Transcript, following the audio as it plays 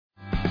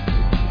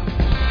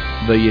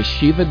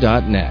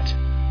theyeshiva.net.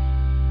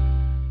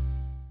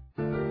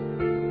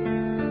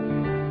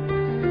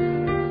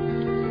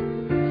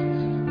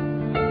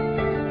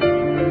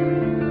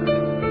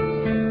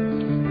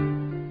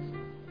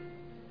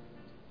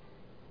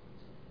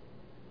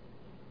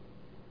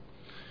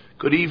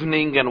 Good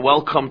evening and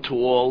welcome to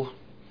all.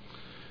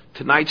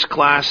 Tonight's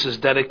class is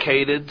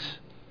dedicated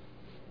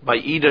by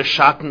Ida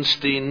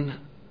Schattenstein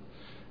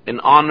in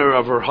honor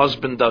of her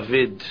husband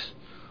David,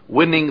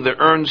 winning the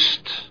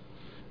Ernst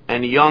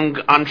and Young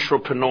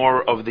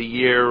Entrepreneur of the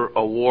Year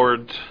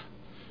award.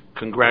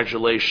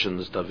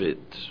 Congratulations, David.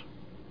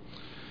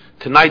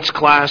 Tonight's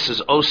class is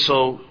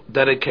also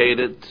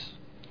dedicated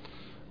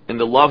in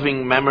the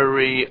loving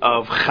memory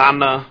of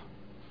Chana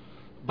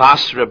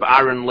Bas Reb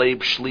Aaron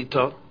Leib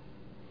Shlita,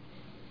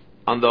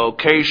 on the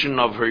occasion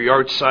of her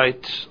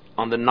yahrzeit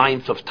on the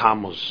 9th of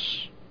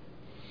Tammuz.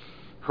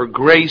 Her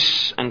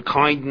grace and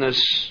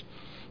kindness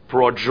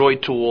brought joy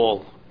to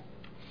all.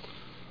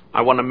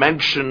 I want to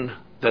mention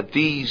that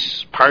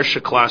these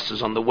Parsha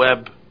classes on the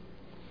web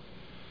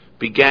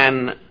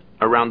began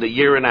around a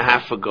year and a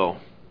half ago.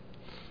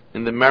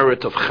 In the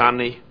merit of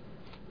Chani,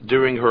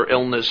 during her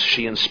illness,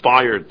 she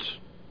inspired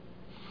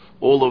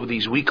all of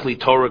these weekly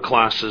Torah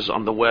classes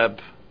on the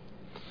web.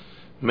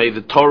 May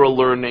the Torah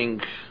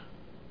learning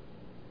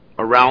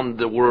around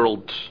the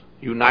world,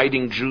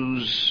 uniting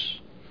Jews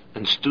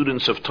and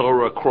students of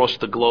Torah across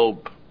the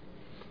globe,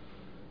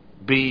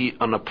 be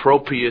an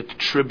appropriate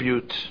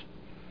tribute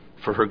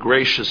for her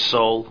gracious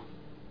soul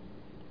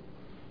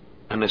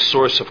and a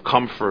source of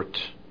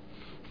comfort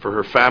for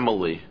her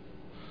family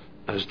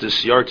as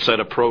this yahrzeit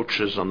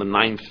approaches on the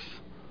 9th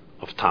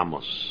of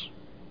Tammuz.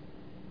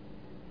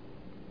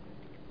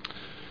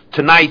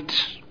 Tonight,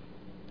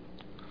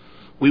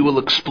 we will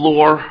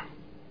explore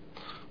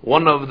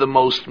one of the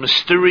most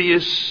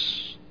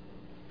mysterious,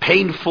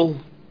 painful,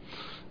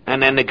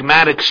 and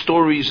enigmatic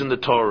stories in the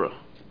Torah.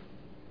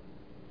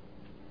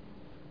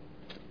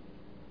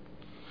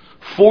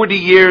 40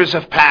 years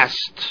have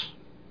passed.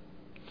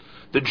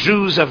 The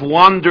Jews have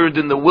wandered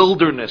in the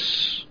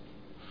wilderness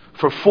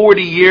for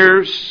 40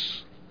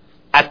 years.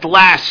 At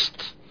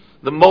last,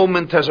 the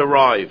moment has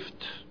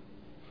arrived.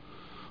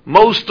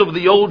 Most of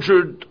the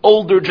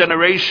older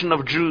generation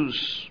of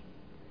Jews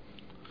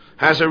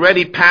has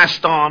already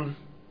passed on.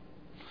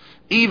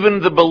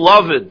 Even the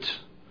beloved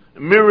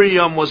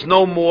Miriam was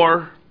no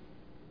more.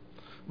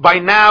 By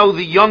now,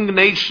 the young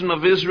nation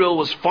of Israel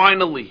was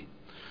finally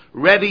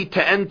ready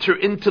to enter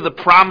into the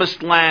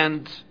promised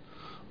land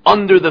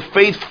under the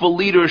faithful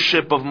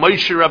leadership of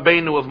Moshe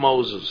Rabbeinu of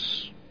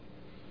Moses.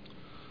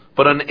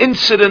 But an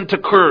incident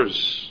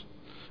occurs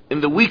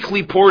in the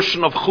weekly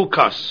portion of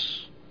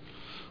Chukas,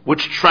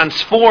 which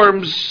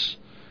transforms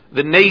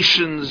the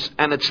nation's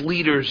and its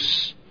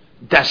leaders'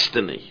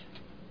 destiny.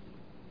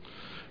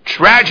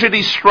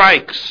 Tragedy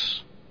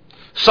strikes.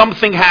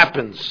 Something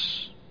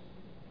happens,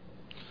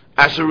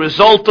 as a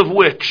result of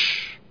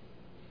which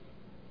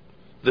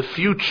the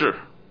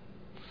future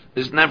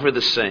is never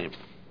the same.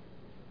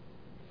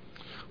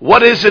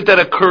 What is it that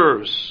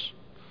occurs?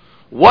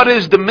 What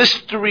is the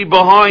mystery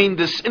behind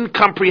this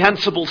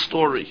incomprehensible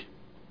story?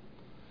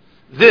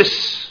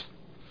 This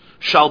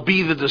shall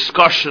be the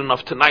discussion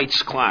of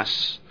tonight's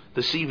class,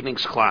 this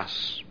evening's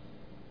class.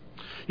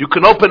 You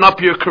can open up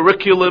your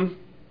curriculum.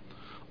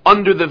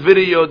 Under the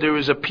video, there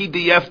is a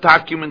PDF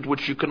document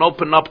which you can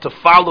open up to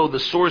follow the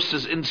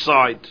sources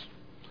inside.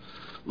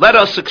 Let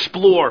us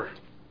explore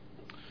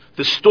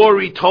the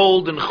story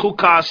told in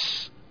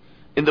Chukas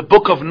in the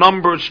book of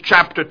Numbers,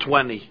 chapter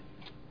 20.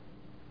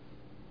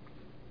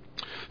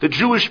 The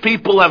Jewish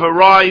people have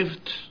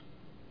arrived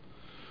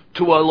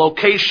to a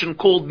location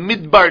called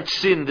Midbar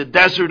Tzin, the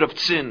desert of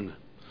Tzin,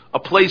 a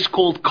place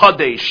called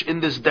Kadesh in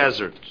this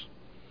desert.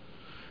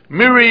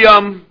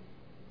 Miriam,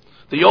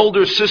 the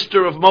older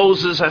sister of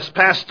Moses, has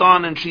passed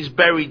on and she's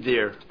buried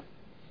there.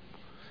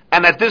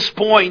 And at this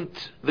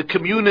point, the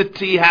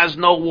community has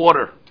no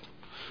water.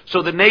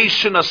 So the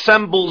nation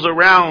assembles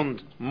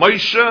around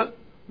Moshe,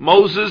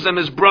 Moses, and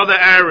his brother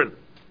Aaron.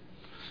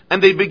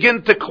 And they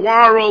begin to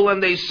quarrel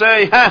and they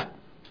say,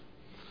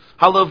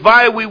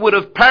 Halavai, we would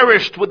have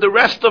perished with the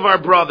rest of our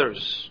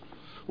brothers.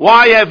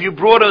 Why have you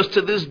brought us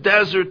to this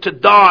desert to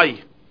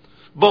die?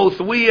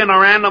 Both we and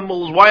our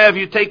animals. Why have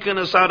you taken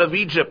us out of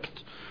Egypt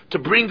to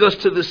bring us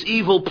to this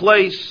evil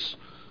place?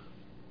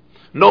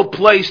 No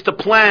place to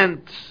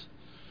plant,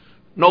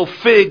 no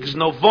figs,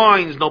 no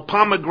vines, no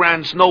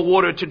pomegranates, no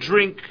water to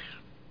drink.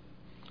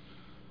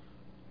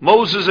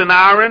 Moses and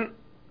Aaron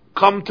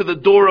come to the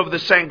door of the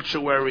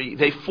sanctuary.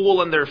 They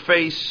fall on their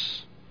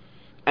face,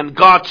 and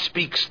God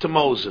speaks to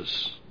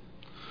Moses.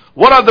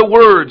 What are the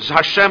words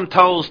Hashem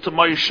tells to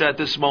Moshe at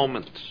this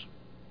moment?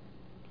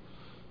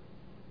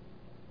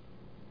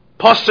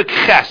 Pasuk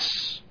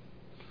Ches,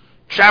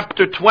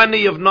 chapter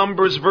 20 of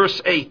Numbers,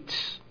 verse 8,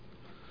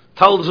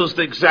 tells us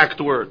the exact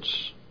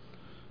words.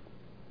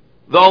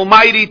 The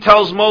Almighty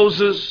tells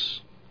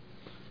Moses,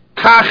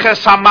 Kaches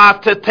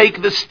hamata,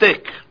 take the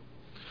stick.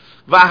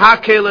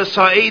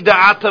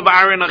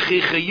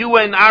 You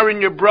and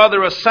Aaron, your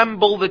brother,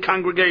 assemble the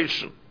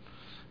congregation.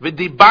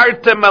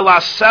 V'dibartem el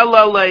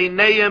asela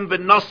leineim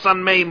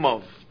v'nosan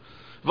meimov.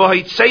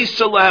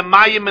 V'hoitzeisa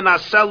lehemayim in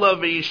asela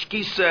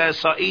v'yishkisa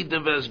es ha'ida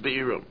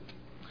v'esbeirum.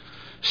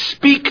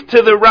 Speak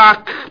to the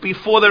rock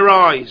before their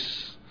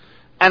eyes,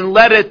 and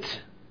let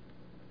it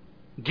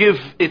give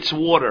its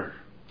water.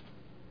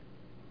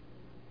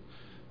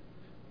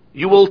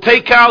 You will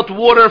take out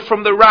water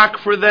from the rock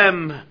for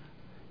them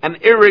and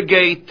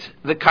irrigate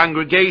the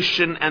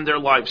congregation and their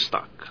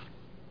livestock.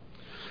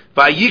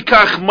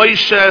 Vayikach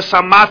Moshe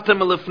samatem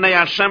elifnei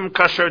Hashem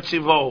kasher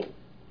tzivo.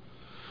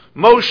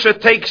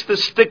 Moshe takes the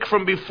stick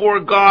from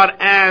before God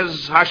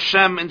as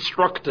Hashem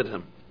instructed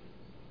him.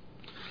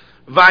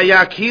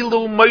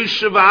 Vayakilu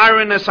Moshe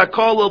v'Aaron es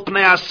hakol el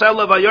pnei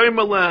asela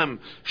vayomer lehem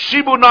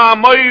shibuna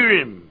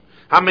amorim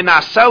hamin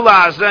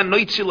asela hazeh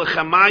noitzi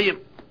lechamayim.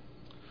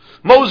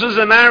 Moses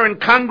and Aaron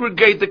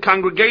congregate the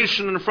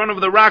congregation in front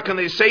of the rock, and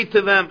they say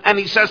to them, and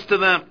he says to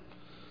them,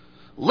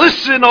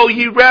 "Listen, O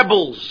ye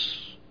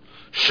rebels,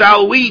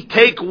 shall we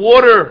take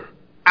water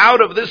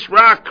out of this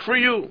rock for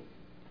you?"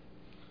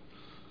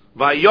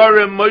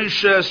 Vayorem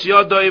Moshe es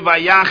yodoi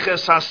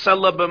vayaches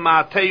hasela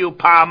b'ma'ateu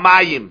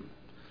pa'amayim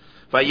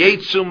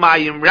vayetzu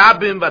mayim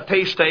rabim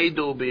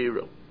v'teishteidu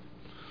b'iru.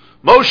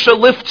 Moshe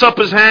lifts up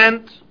his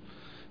hand,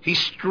 he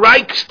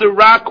strikes the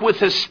rock with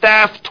his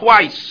staff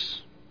twice,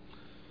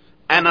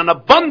 and an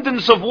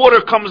abundance of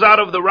water comes out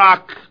of the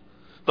rock.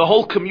 The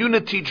whole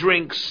community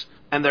drinks,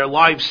 and their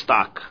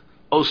livestock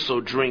also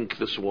drink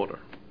this water.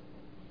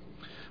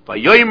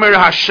 Vayomer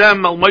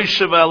Hashem el Moshe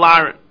ve'el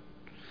Aaron,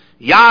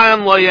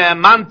 Ya'an lo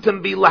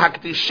ye'emantem bi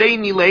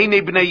lahakdisheni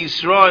le'enei bnei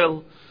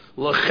Yisrael,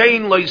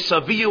 l'chein lo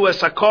yisaviyu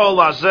es hakol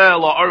hazeh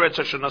la'oretz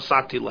asher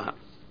nasati lahem.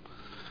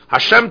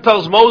 Hashem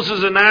tells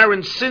Moses and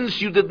Aaron,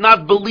 since you did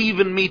not believe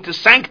in me to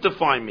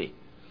sanctify me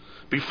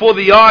before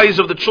the eyes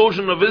of the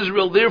children of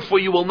Israel, therefore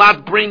you will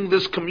not bring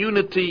this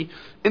community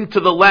into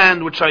the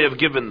land which I have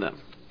given them.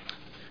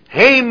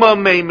 These are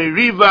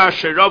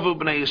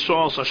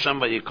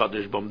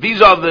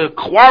the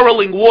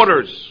quarreling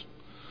waters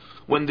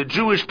when the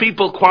Jewish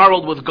people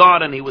quarreled with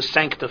God and he was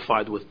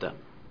sanctified with them.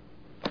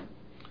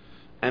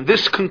 And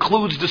this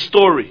concludes the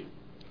story,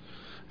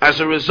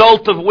 as a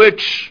result of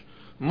which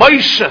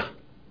Moshe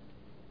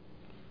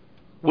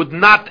would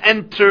not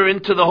enter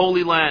into the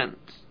Holy Land.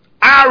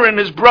 Aaron,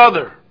 his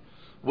brother,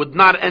 would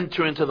not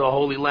enter into the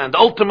Holy Land.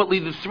 Ultimately,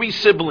 the three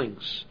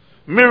siblings,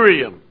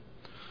 Miriam,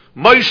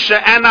 Moshe,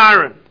 and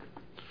Aaron,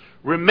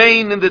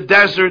 remain in the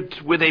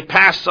desert where they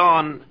pass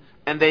on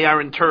and they are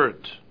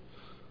interred.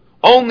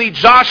 Only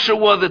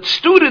Joshua, the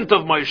student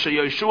of Moshe,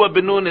 Yeshua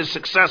ben Nun, his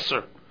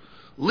successor,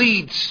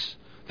 leads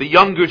the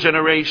younger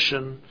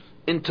generation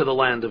into the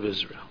land of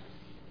Israel.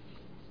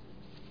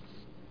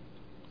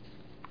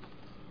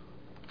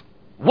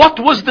 What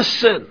was the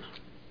sin?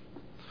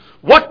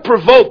 What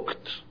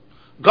provoked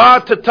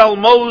God to tell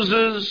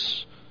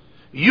Moses,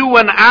 you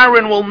and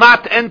Aaron will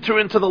not enter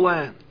into the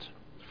land?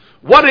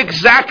 What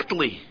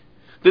exactly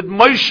did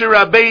Moshe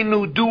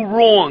Rabbeinu do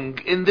wrong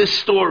in this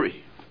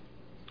story?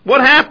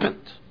 What happened?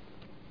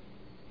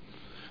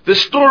 The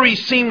story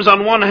seems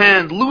on one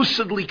hand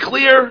lucidly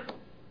clear,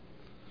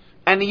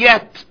 and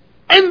yet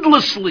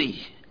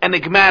endlessly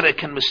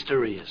enigmatic and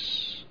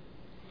mysterious.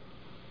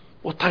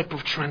 What type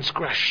of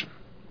transgression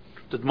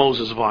did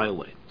Moses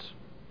violate?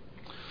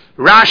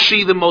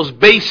 Rashi, the most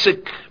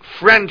basic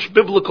French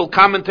biblical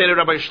commentator,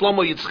 Rabbi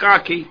Shlomo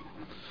Yitzchaki,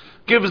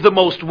 gives the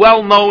most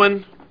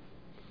well-known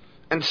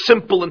and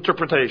simple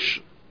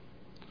interpretation.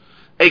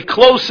 A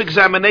close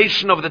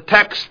examination of the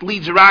text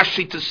leads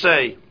Rashi to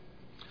say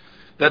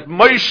that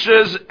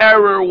Moshe's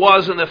error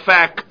was in the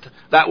fact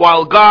that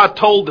while God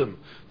told him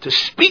to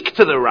speak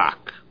to the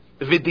rock,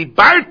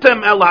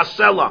 V'dibartem el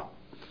hasela,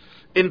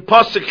 in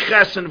Pasuk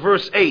Ches in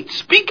verse 8,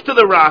 speak to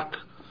the rock,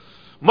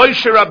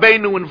 Moshe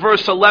Rabbeinu in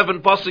verse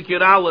 11, Pasuk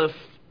Yud Aleph,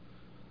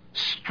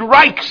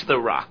 strikes the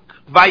rock.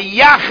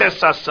 Vayaches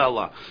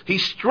hasela. He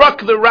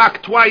struck the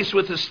rock twice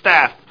with his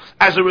staff,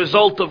 as a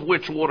result of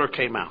which water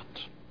came out.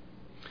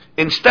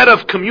 Instead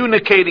of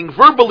communicating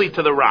verbally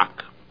to the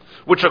rock,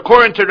 which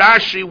according to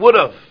Rashi would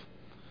have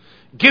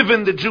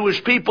given the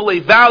Jewish people a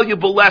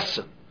valuable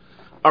lesson,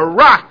 a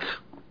rock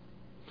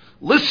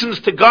listens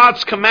to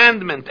God's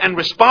commandment and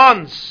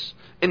responds.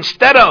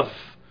 Instead of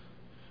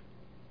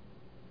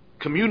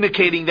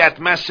communicating that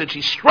message,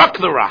 he struck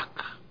the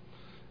rock.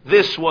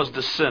 This was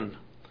the sin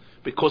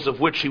because of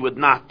which he would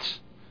not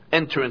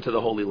enter into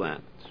the Holy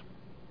Land.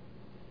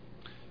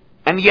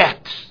 And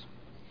yet,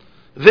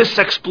 this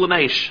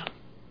explanation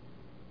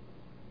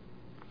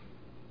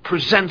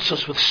presents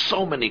us with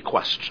so many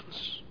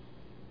questions.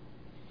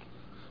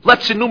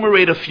 Let's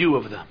enumerate a few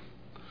of them.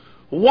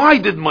 Why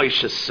did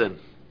Moshe sin?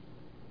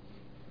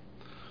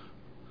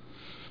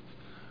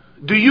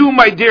 Do you,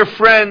 my dear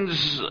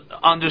friends,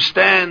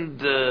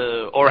 understand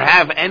or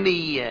have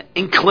any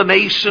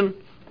inclination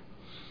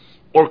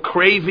or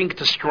craving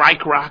to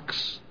strike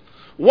rocks?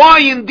 Why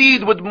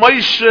indeed would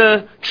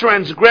Moshe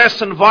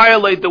transgress and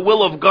violate the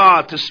will of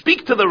God to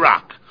speak to the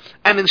rock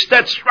and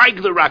instead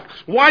strike the rock?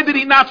 Why did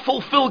he not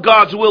fulfill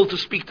God's will to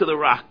speak to the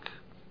rock?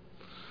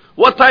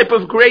 What type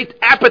of great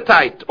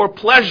appetite or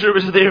pleasure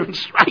is there in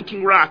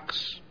striking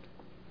rocks?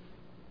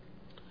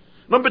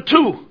 Number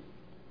 2,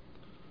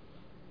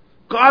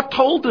 God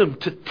told him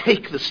to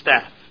take the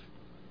staff.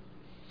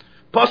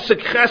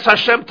 Pasuk Ches,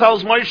 Hashem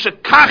tells Moshe,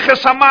 Kach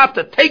es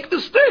hamata, take the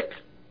stick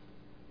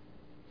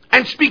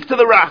and speak to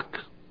the rock.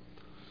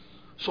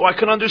 So I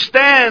can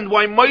understand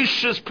why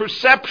Moshe's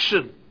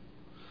perception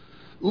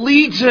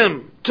leads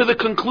him to the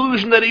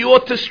conclusion that he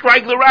ought to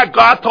strike the rock.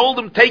 God told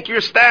him, take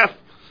your staff.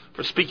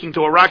 For speaking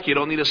to a rock, you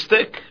don't need a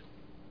stick.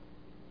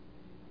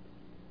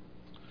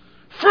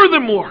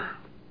 Furthermore,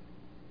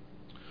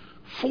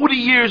 40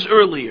 years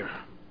earlier,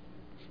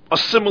 a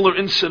similar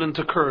incident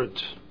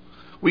occurred.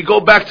 We go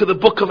back to the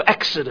book of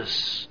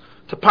Exodus,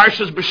 to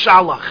Parshas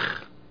B'Shalach.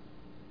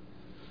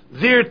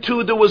 There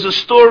too there was a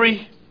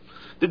story.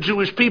 The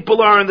Jewish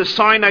people are in the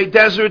Sinai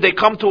desert. They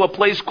come to a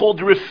place called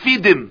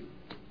Refidim,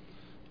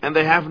 and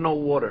they have no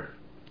water.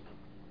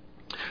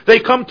 They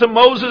come to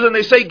Moses and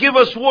they say, give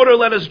us water,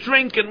 let us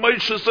drink. And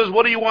Moshe says,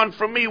 what do you want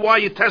from me? Why are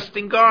you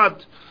testing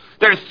God?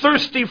 They're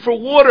thirsty for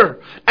water.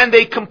 And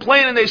they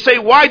complain and they say,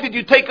 why did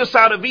you take us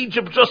out of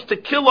Egypt just to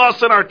kill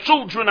us and our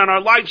children and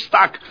our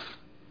livestock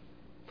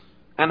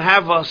and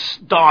have us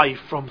die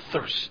from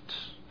thirst?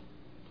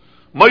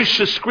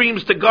 Moshe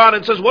screams to God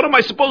and says, what am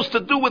I supposed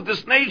to do with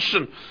this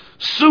nation?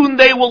 Soon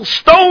they will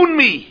stone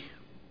me.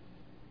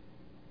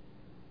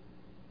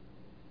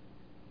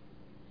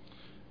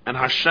 And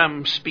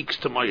Hashem speaks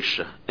to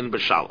Moshe in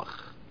B'Shalach.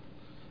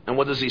 And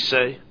what does he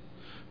say?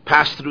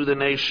 Pass through the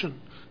nation,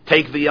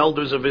 take the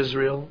elders of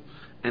Israel,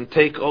 and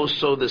take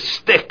also the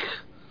stick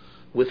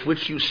with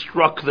which you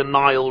struck the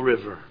Nile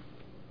River.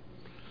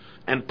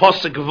 And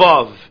Pasuk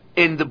Vav,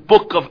 in the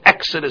book of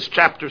Exodus,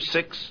 chapter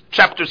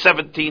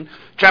 17,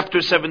 Perek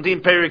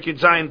Yud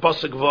Zayin,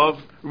 Pasuk Vav,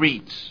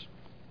 reads.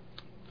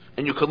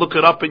 And you can look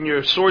it up in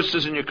your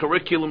sources, in your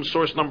curriculum,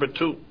 source number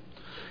 2.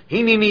 I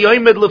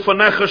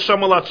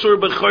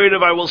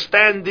will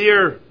stand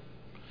there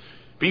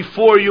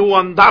before you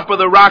on top of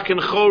the rock in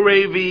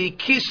Chorev,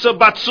 Kisa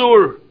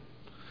Batsur,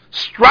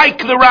 strike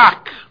the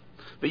rock.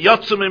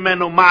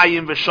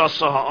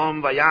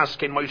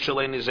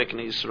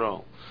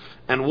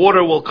 And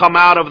water will come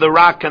out of the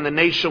rock and the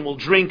nation will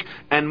drink.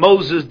 And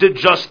Moses did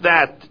just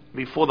that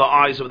before the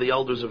eyes of the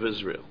elders of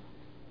Israel.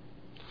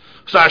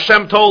 So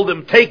Hashem told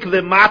him, take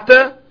the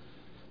mata,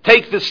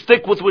 take the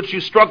stick with which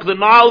you struck the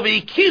Nile,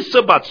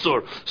 v'ikisa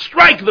batsur,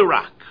 strike the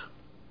rock.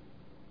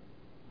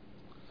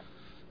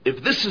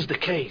 If this is the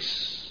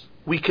case,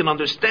 we can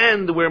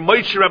understand where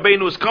Moshe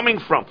Rabbeinu is coming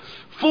from.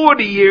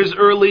 40 years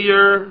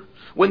earlier,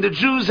 when the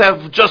Jews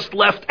have just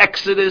left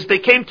Exodus, they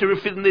came to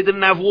Refidim and they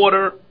didn't have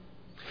water.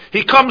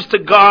 He comes to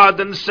God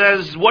and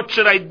says, what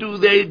should I do?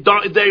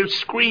 They're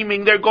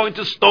screaming, they're going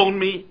to stone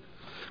me.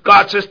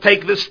 God says,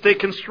 take this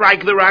stick and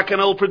strike the rock and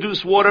it'll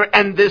produce water.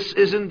 And this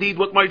is indeed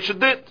what Moshe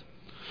did.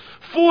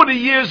 40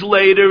 years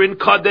later in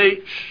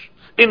Kadesh,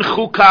 in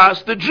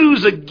Chukas, the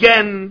Jews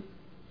again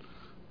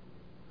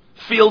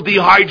feel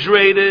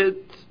dehydrated.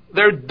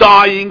 They're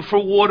dying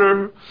for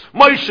water.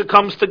 Moshe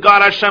comes to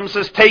God. Hashem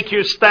says, take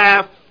your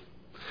staff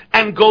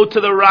and go to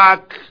the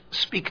rock.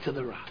 Speak to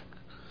the rock.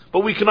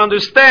 But we can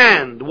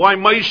understand why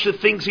Moshe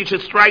thinks he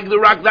should strike the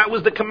rock. That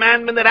was the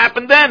commandment that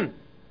happened then.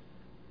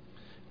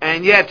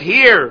 And yet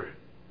here,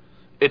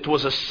 it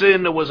was a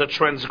sin, it was a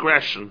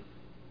transgression.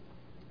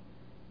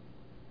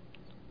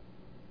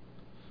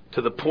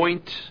 To the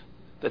point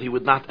that he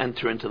would not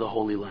enter into the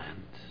Holy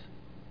Land.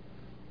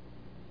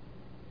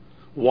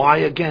 Why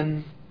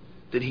again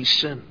did he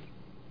sin?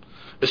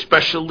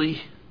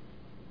 Especially,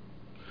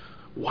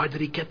 why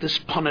did he get this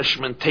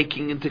punishment,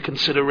 taking into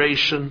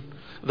consideration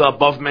the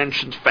above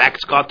mentioned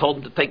facts? God told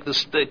him to take the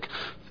stick.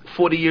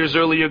 40 years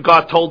earlier,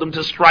 God told him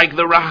to strike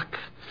the rock.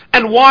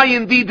 And why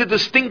indeed the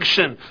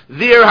distinction?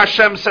 There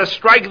Hashem says,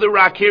 strike the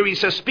rock. Here he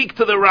says, speak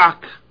to the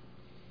rock.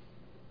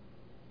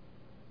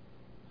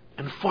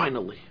 And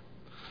finally,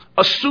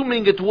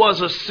 assuming it was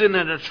a sin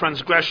and a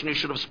transgression, he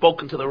should have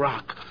spoken to the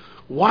rock.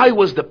 Why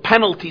was the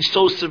penalty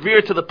so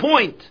severe to the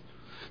point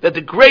that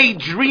the great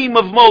dream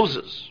of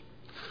Moses,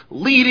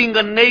 leading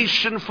a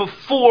nation for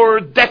 4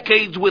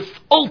 decades with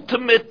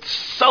ultimate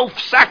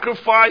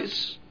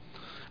self-sacrifice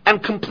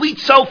and complete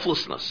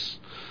selflessness,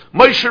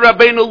 Moshe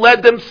Rabbeinu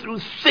led them through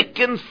thick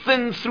and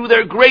thin, through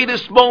their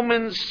greatest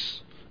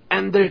moments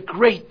and their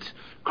great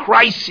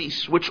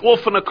crises, which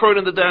often occurred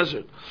in the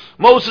desert.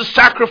 Moses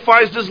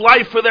sacrificed his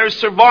life for their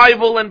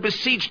survival and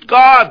beseeched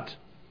God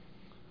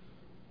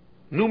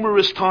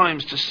numerous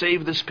times to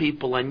save this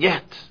people, and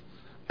yet,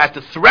 at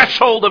the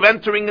threshold of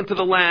entering into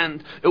the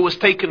land, it was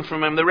taken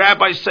from him. The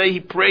rabbis say he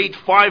prayed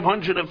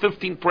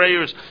 515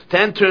 prayers to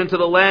enter into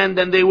the land,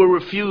 and they were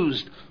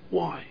refused.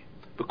 Why?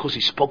 Because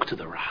he spoke to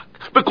the rock.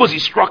 Because he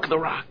struck the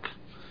rock.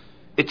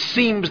 It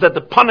seems that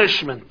the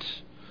punishment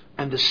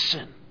and the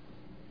sin,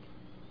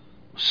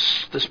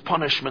 this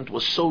punishment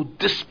was so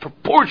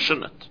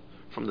disproportionate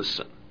from the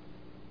sin.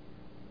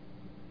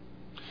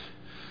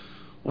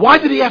 Why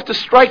did he have to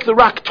strike the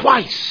rock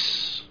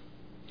twice?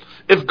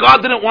 If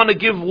God didn't want to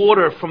give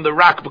water from the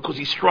rock because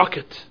he struck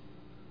it,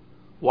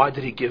 Why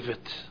did he give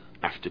it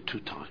after 2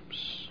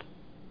 times?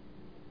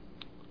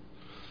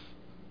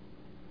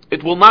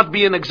 It will not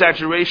be an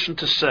exaggeration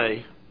to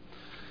say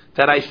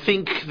that I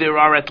think there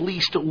are at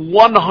least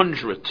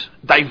 100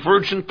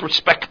 divergent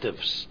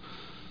perspectives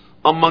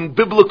among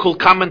biblical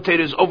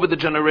commentators over the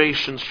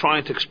generations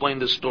trying to explain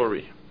this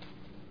story.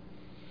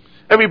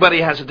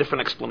 Everybody has a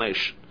different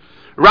explanation.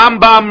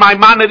 Rambam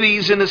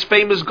Maimonides, in his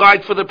famous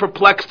Guide for the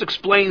Perplexed,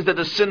 explains that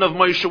the sin of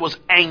Moshe was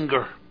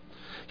anger.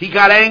 He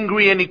got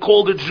angry and he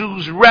called the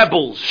Jews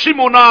rebels.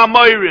 Shimona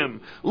Amorim,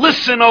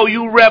 listen, O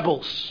you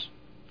rebels.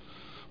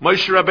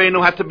 Moshe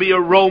Rabbeinu had to be a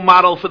role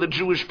model for the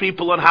Jewish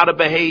people on how to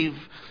behave,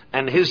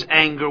 and his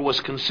anger was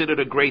considered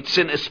a great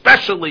sin.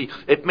 Especially,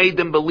 it made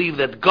them believe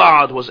that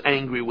God was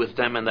angry with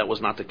them, and that was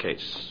not the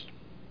case.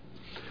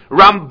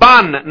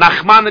 Ramban,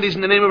 Nachmanides,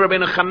 in the name of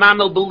Rabbeinu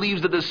Hananel,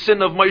 believes that the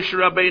sin of Moshe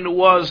Rabbeinu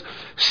was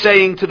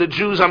saying to the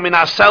Jews,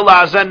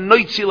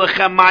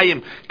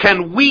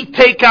 can we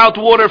take out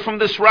water from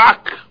this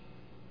rock?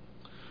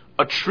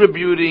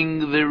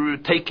 Attributing the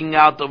taking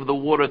out of the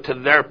water to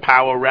their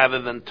power rather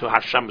than to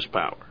Hashem's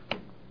power.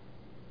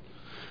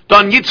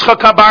 Don Yitzchak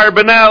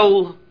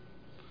Abarbanel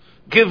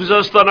gives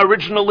us an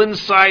original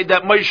insight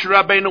that Moshe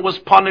Rabbeinu was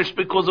punished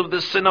because of the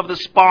sin of the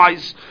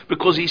spies,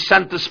 because he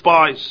sent the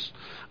spies.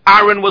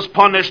 Aaron was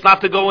punished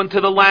not to go into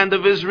the land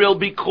of Israel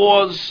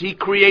because he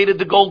created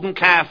the golden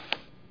calf.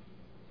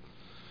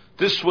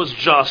 This was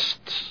just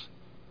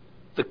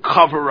the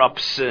cover-up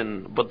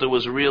sin, but there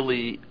was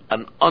really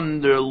an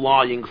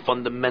underlying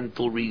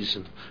fundamental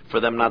reason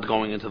for them not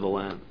going into the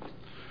land.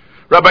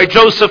 Rabbi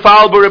Joseph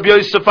Albo, Rabbi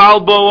Yosef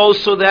Albo,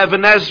 also the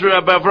Even Ezra,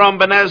 Rabbi Avram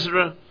ben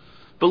Ezra,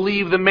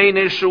 believe the main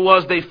issue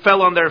was they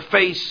fell on their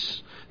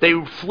face. They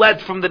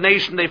fled from the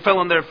nation, they fell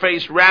on their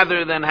face,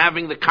 rather than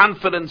having the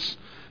confidence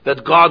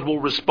that God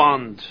will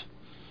respond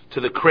to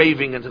the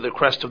craving and to the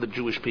request of the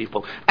Jewish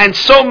people. And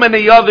so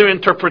many other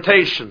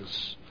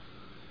interpretations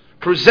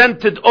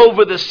presented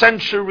over the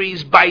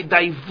centuries by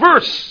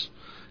diverse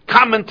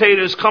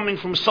commentators coming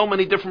from so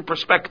many different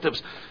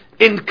perspectives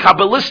in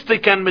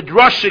Kabbalistic and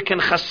Midrashic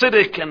and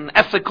Hasidic and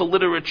ethical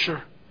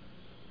literature.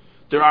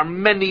 There are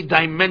many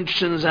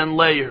dimensions and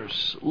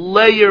layers,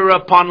 layer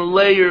upon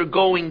layer,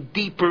 going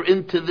deeper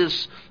into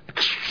this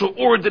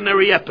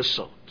extraordinary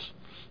episode.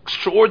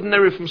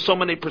 Extraordinary from so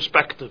many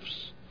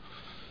perspectives.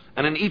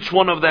 And in each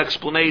one of the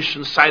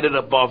explanations cited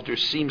above, there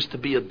seems to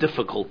be a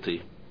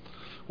difficulty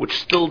which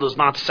still does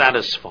not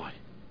satisfy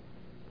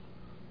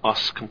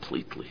us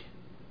completely.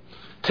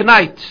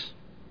 Tonight,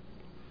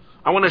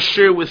 I want to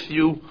share with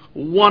you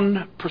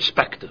one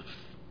perspective.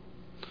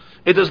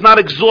 It does not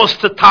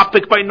exhaust the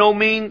topic by no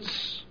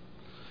means.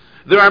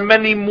 There are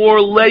many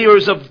more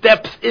layers of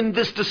depth in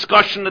this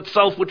discussion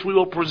itself which we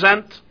will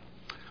present.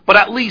 But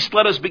at least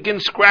let us begin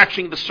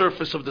scratching the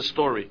surface of the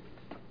story.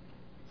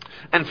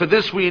 And for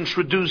this we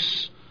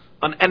introduce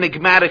an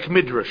enigmatic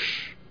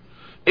midrash.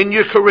 In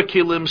your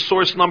curriculum,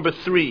 source number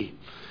 3,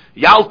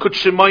 Yalkut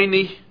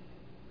Shimoini,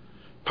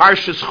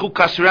 Parshas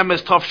Chukas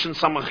Remez Tavshin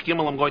Samach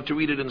Gimel. I'm going to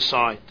read it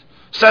inside.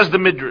 Says the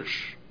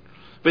midrash,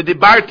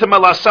 V'dibartem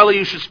el asela,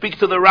 you should speak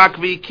to the rock,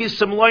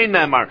 v'yikisim loy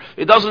nemar.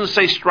 It doesn't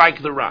say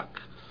strike the rock.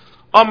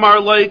 Amar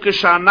loy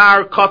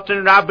kashanar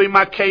kotin rabbi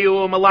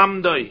makeyu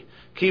u'melamdoi.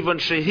 Kivan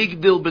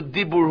shehigdil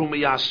bedibur hu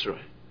miyasrei.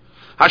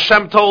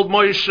 Hashem told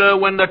Moshe,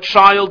 when the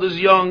child is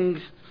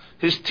young,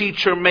 his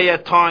teacher may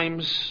at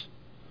times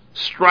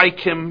strike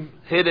him,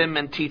 hit him,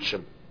 and teach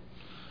him.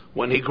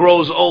 When he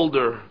grows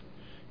older,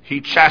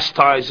 he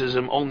chastises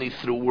him only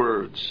through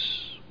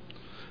words.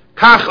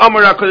 Kach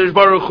amar HaKadosh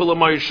Baruch Hu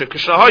LaMoshe,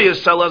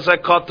 k'shahayasel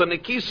hazeh katan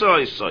ikisa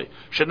oisoi,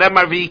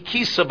 shenemar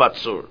v'ikisa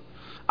batzur,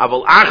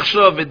 aval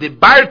achshav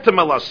v'dibartem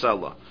el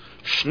hasela,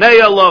 shnei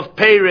alav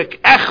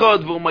perik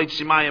echad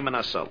v'umaytzimayim en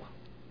hasela.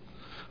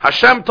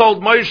 Hashem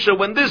told Moshe,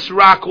 when this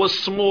rock was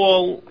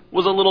small,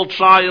 was a little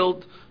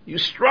child, you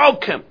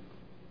stroke him.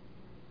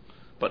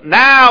 But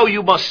now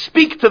you must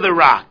speak to the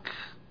rock.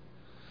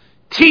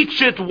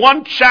 Teach it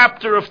one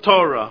chapter of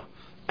Torah,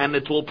 and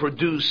it will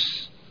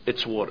produce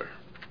its water.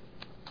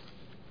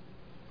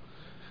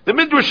 The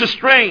Midrash is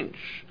strange.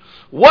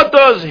 What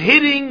does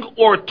hitting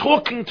or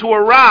talking to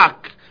a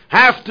rock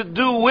have to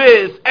do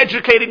with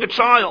educating a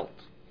child?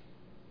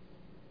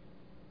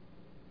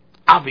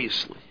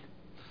 Obviously,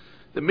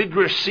 the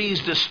Midrash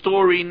sees the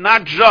story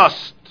not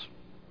just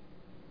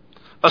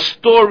a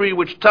story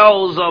which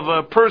tells of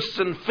a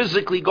person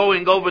physically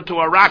going over to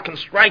a rock and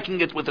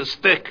striking it with a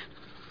stick,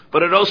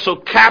 but it also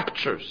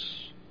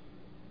captures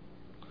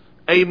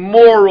a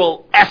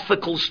moral,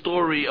 ethical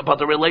story about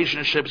the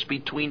relationships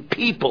between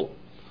people.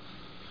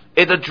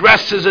 It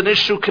addresses an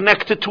issue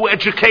connected to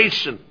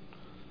education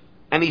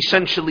and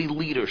essentially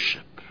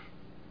leadership.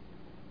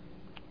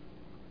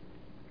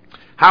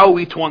 How are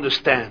we to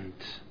understand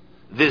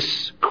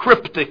this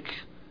cryptic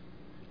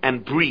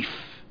and brief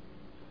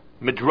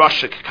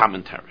midrashic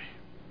commentary?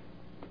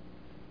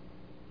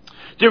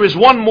 There is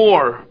one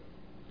more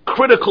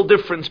critical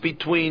difference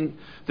between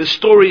the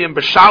story in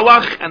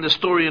Beshalach and the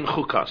story in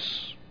Chukas.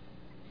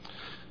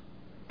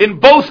 In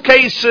both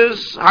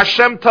cases,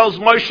 Hashem tells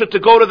Moshe to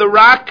go to the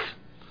rock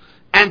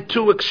and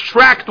to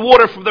extract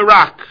water from the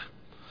rock.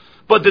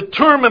 But the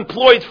term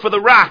employed for the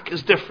rock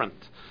is different.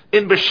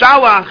 In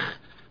Beshalach,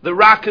 the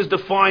rock is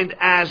defined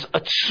as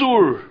a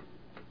tzur.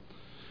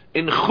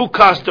 In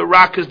Chukas, the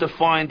rock is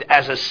defined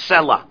as a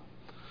sela.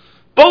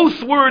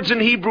 Both words in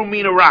Hebrew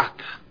mean a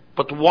rock.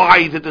 But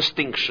why the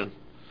distinction?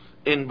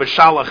 In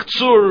Beshalach,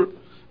 tzur.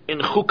 In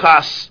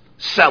Chukas,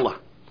 sela.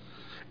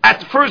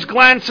 At first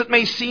glance, it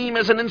may seem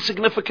as an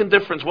insignificant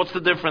difference. What's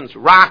the difference?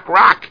 Rock,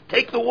 rock.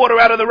 Take the water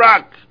out of the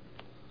rock.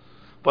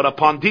 But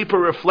upon deeper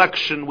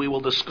reflection, we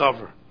will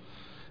discover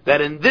that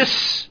in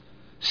this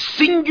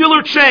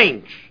singular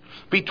change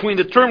between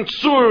the term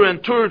tzur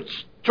and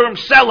term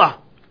sela,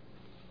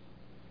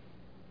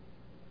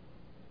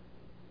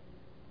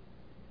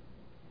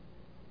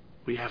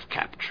 we have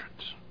captured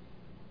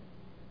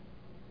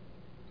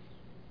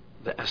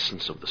the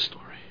essence of the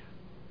story.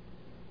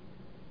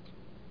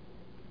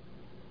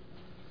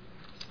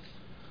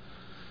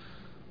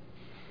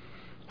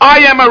 I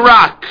am a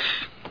rock,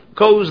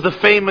 goes the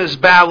famous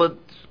ballad.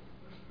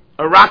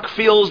 A rock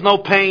feels no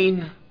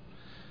pain,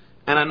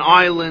 and an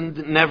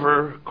island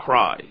never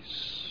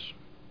cries.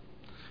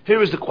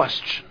 Here is the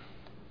question.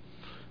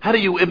 How do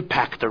you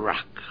impact a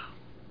rock?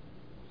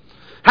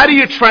 How do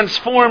you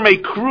transform a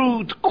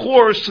crude,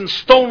 coarse, and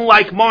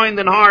stone-like mind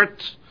and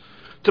heart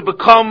to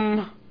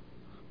become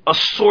a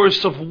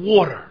source of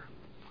water,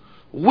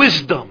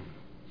 wisdom,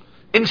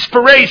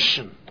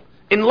 inspiration,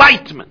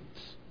 enlightenment,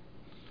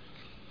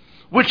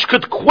 which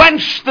could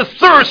quench the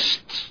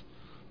thirst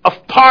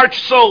of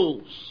parched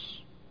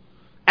souls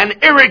and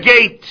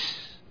irrigate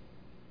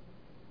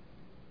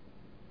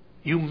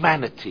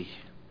humanity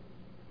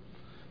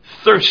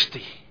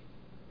thirsty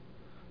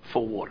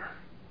for water?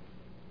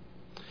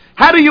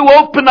 How do you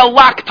open a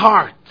locked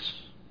heart?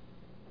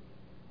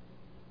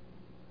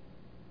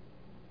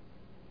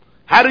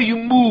 How do you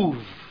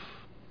move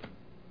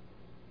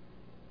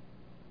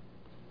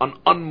an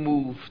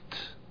unmoved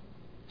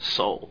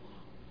soul?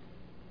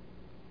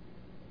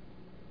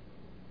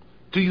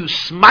 Do you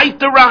smite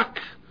the rock,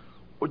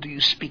 or do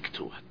you speak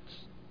to it?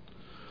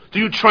 Do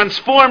you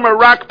transform a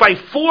rock by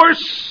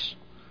force,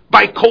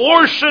 by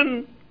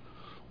coercion,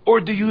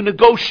 or do you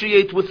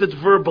negotiate with it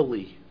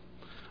verbally,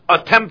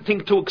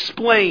 attempting to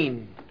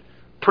explain,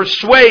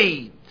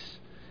 persuade,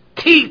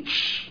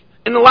 teach,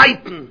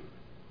 enlighten?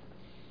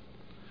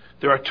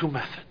 There are two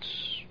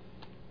methods.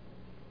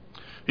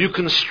 You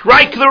can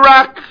strike the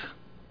rock,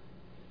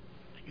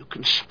 you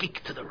can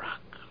speak to the rock.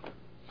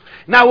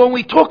 Now, when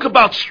we talk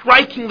about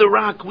striking the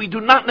rock, we do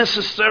not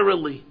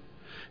necessarily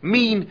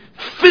mean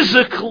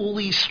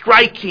physically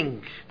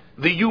striking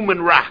the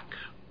human rock.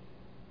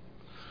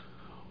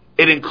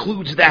 It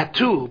includes that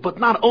too, but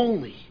not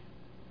only.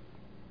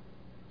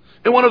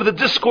 In one of the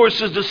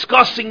discourses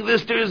discussing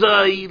this, there is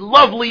a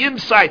lovely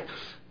insight.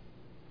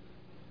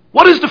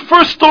 What is the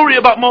first story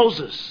about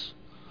Moses?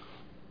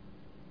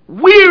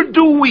 Where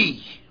do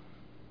we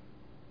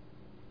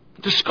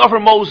discover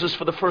Moses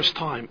for the first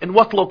time? In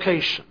what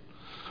location?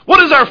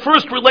 What is our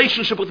first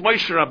relationship with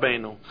Moshe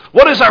Rabbeinu?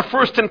 What is our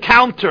first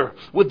encounter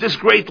with this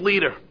great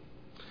leader?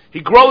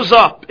 He grows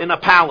up in a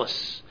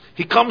palace.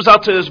 He comes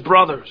out to his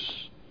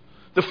brothers.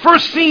 The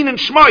first scene in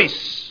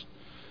Shmos,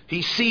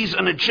 he sees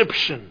an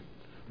Egyptian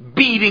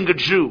beating a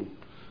Jew.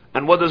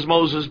 And what does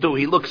Moses do?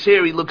 He looks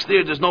here, he looks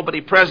there, there's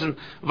nobody present.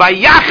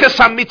 Vayachas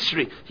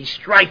HaMitzri. He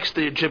strikes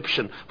the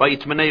Egyptian.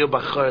 Vayitmaneu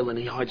b'chayil, and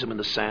he hides him in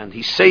the sand.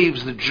 He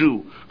saves the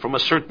Jew from a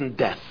certain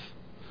death.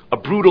 A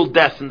brutal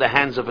death in the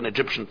hands of an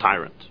Egyptian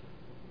tyrant.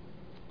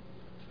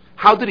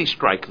 How did he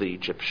strike the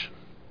Egyptian?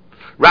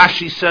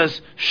 Rashi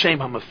says, Shem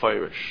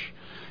HaMefarish.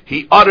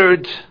 He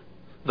uttered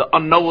the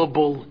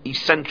unknowable,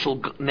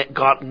 essential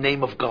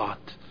name of God,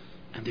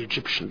 and the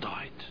Egyptian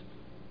died.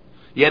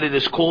 Yet it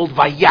is called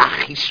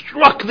Vayach. He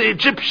struck the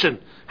Egyptian.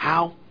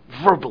 How?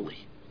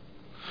 Verbally.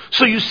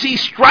 So you see,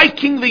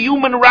 striking the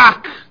human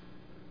rock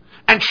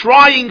and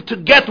trying to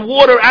get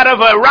water out of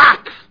a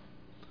rock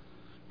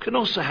can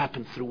also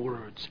happen through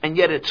words. And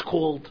yet it's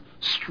called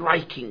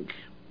striking.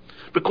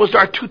 Because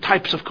there are two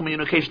types of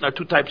communication, there are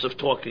two types of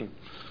talking.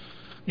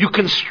 You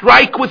can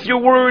strike with your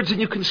words and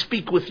you can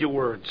speak with your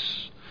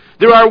words.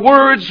 There are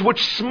words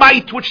which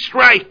smite, which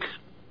strike,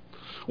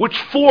 which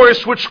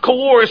force, which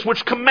coerce,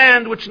 which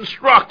command, which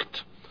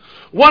instruct.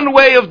 One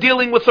way of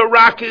dealing with a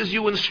rock is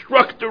you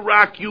instruct the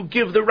rock, you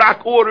give the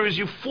rock orders,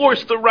 you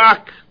force the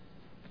rock.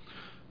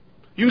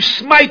 You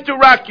smite the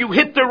rock, you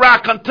hit the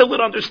rock until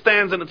it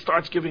understands and it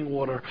starts giving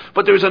water.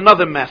 But there's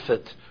another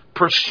method,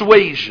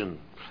 persuasion,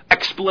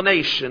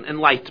 explanation,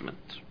 enlightenment.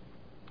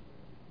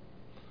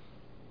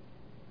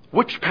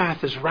 Which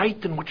path is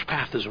right and which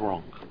path is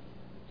wrong?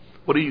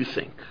 What do you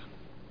think?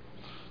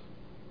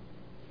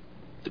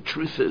 The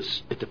truth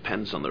is, it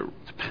depends on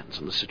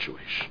the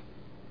situation.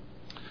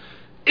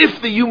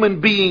 If the human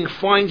being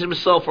finds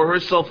himself or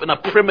herself in a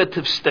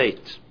primitive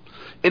state,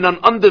 in an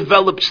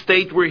undeveloped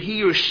state where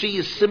he or she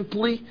is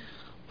simply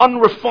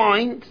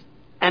unrefined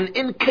and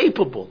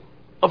incapable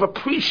of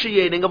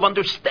appreciating, of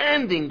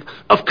understanding,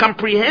 of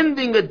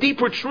comprehending a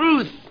deeper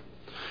truth,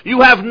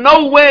 you have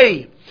no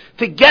way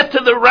to get to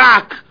the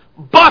rock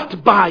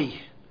but by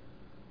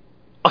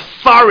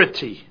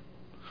authority,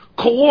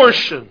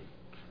 coercion,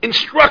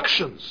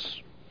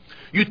 instructions.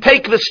 You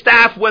take the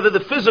staff, whether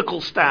the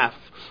physical staff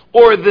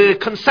or the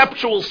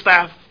conceptual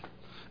staff,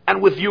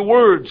 and with your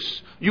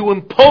words, you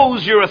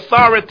impose your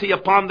authority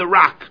upon the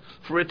rock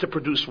for it to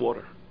produce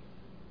water.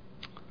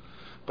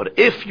 But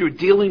if you're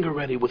dealing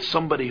already with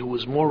somebody who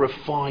is more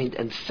refined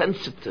and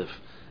sensitive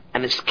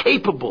and is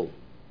capable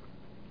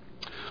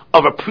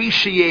of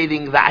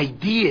appreciating the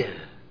idea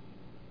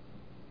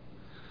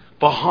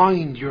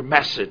behind your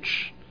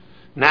message,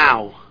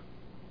 now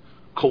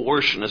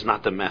coercion is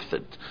not the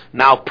method.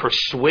 Now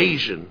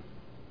persuasion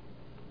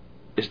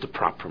is the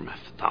proper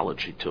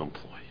methodology to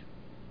employ.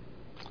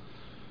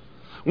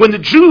 When the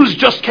Jews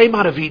just came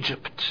out of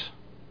Egypt,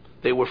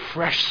 they were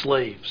fresh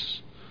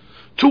slaves.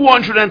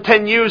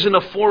 210 years in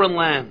a foreign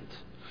land.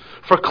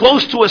 For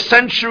close to a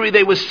century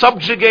they were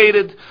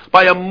subjugated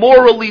by a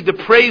morally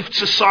depraved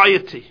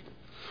society.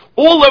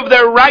 All of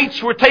their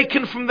rights were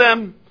taken from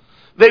them.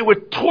 They were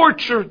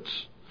tortured.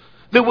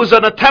 There was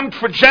an attempt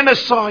for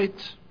genocide.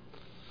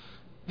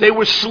 They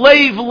were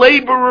slave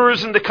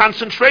laborers in the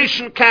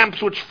concentration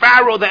camps which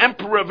Pharaoh, the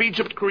emperor of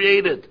Egypt,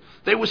 created.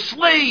 They were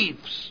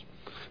slaves.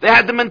 They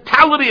had the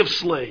mentality of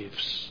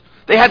slaves.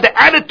 They had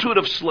the attitude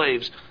of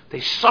slaves.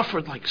 They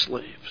suffered like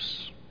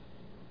slaves.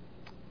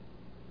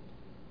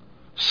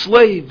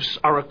 Slaves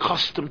are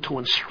accustomed to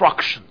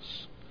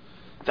instructions.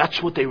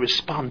 That's what they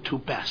respond to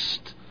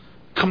best.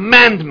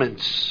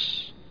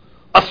 Commandments.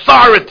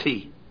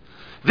 Authority.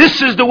 This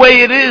is the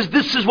way it is.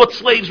 This is what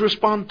slaves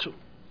respond to.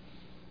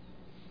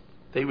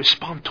 They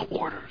respond to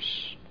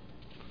orders.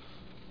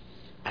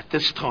 At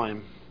this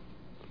time,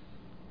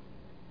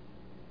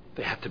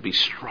 they had to be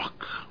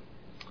struck.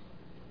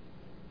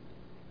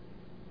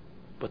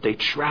 But they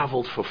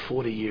traveled for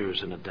 40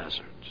 years in the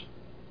desert.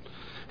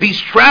 These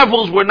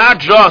travels were not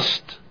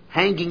just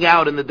hanging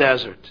out in the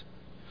desert.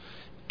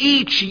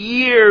 Each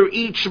year,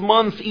 each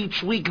month,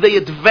 each week, they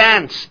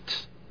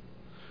advanced.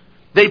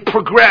 They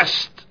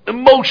progressed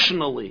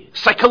emotionally,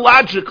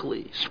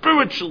 psychologically,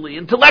 spiritually,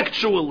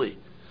 intellectually.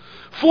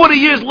 40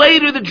 years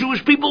later, the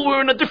Jewish people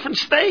were in a different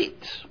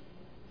state.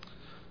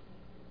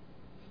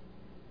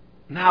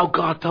 Now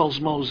God tells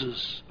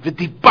Moses,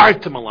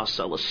 "V'dibartem al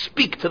hasela,"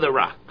 speak to the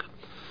rock.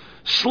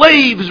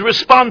 Slaves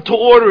respond to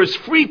orders.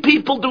 Free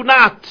people do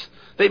not.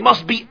 They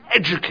must be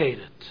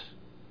educated,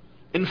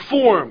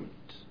 informed,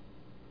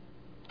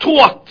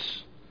 taught,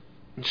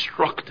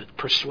 instructed,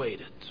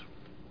 persuaded.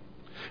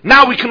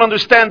 Now we can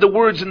understand the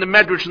words in the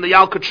Medrash and the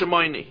Yalkut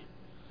Shimoni.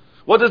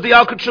 What does the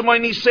Yalkut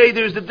Shimoni say?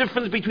 There's the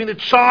difference between the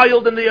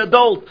child and the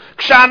adult.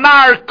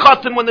 Kshanar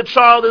katan, when the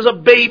child is a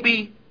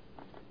baby.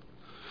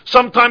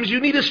 Sometimes you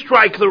need to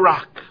strike the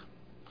rock.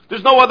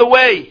 There's no other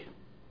way.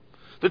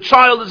 The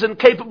child is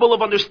incapable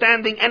of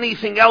understanding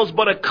anything else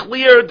but a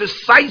clear,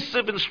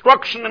 decisive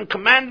instruction and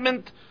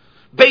commandment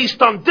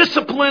based on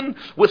discipline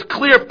with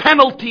clear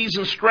penalties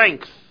and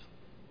strength.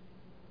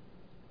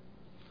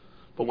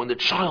 But when the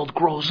child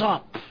grows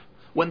up,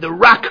 when the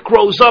rock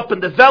grows up and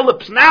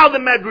develops, now the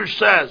Medrash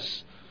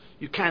says,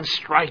 you can't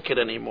strike it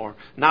anymore.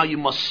 Now you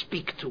must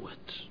speak to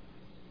it.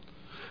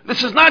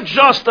 This is not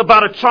just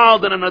about a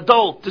child and an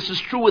adult. This is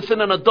true within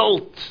an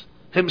adult,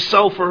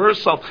 himself or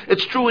herself.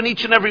 It's true in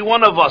each and every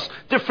one of us.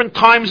 Different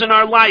times in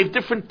our life,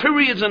 different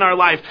periods in our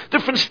life,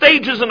 different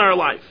stages in our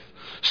life.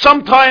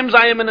 Sometimes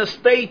I am in a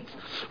state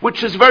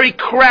which is very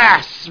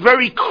crass,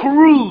 very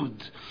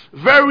crude,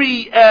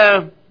 very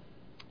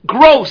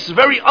gross,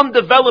 very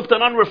undeveloped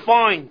and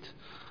unrefined.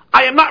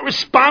 I am not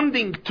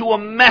responding to a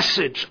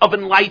message of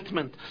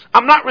enlightenment.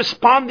 I'm not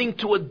responding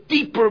to a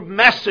deeper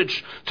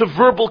message to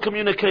verbal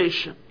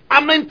communication.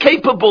 I'm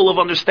incapable of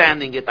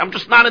understanding it. I'm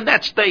just not in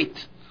that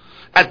state.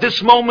 At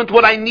this moment,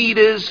 what I need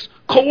is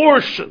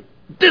coercion,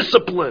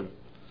 discipline,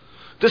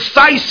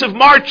 decisive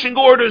marching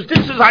orders. This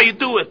is how you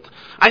do it.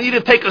 I need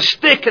to take a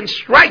stick and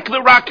strike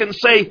the rock and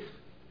say,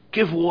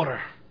 give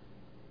water.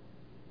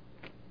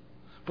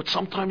 But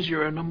sometimes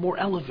you're in a more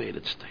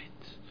elevated state.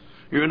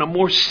 You're in a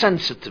more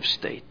sensitive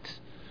state.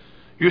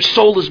 Your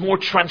soul is more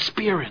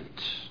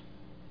transparent.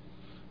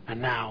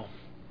 And now,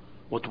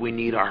 what we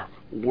need are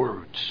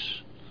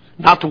words.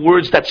 Not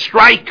words that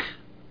strike,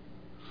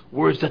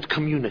 words that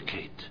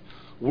communicate,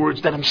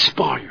 words that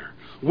inspire,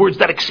 words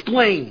that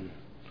explain,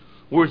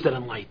 words that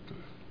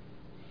enlighten.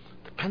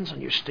 Depends on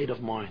your state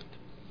of mind.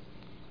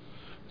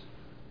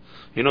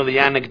 You know the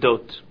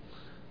anecdote.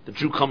 The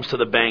Jew comes to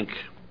the bank,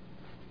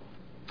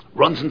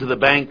 runs into the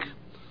bank,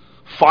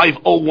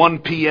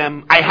 5:01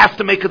 p.m. I have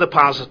to make a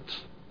deposit.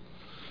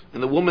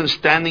 And the woman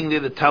standing there,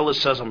 the teller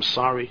says, I'm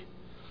sorry,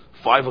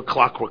 5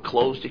 o'clock we're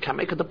closed. You can't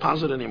make a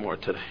deposit anymore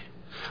today.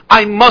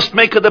 I must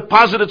make a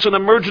deposit. It's an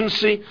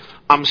emergency.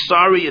 I'm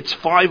sorry, it's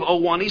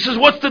 5:01. He says,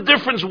 what's the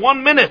difference?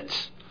 1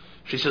 minute.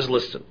 She says,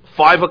 listen,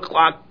 5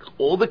 o'clock,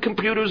 all the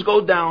computers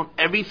go down,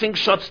 everything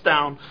shuts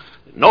down,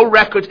 no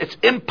records. It's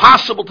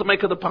impossible to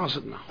make a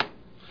deposit now.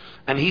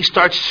 And he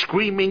starts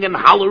screaming and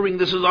hollering,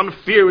 this is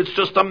unfair, it's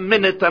just a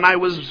minute, and I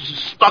was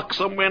stuck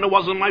somewhere and it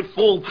wasn't my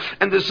fault,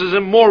 and this is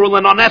immoral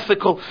and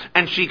unethical.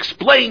 And she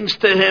explains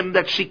to him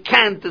that she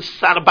can't,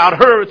 it's not about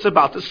her, it's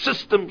about the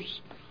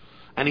systems.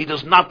 And he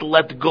does not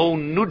let go,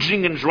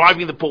 nudging and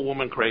driving the poor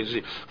woman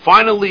crazy.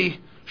 Finally,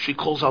 she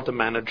calls out the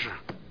manager.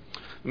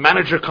 The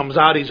manager comes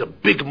out, he's a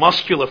big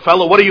muscular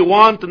fellow, what do you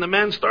want? And the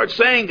man starts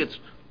saying, it's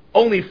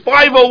only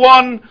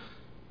 501,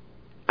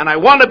 and I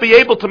want to be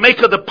able to make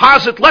a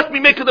deposit. Let me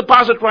make a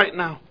deposit right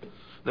now.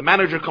 The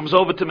manager comes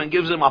over to him and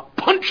gives him a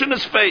punch in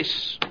his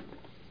face.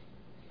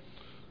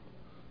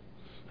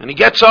 And he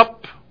gets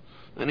up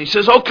and he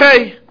says,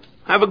 okay,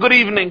 have a good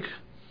evening.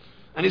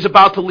 And he's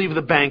about to leave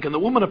the bank. And the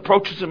woman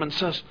approaches him and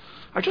says,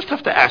 I just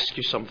have to ask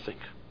you something.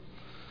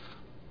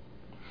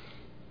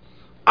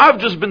 I've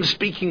just been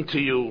speaking to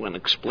you and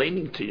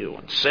explaining to you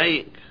and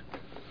saying,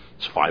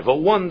 it's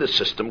 501, the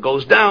system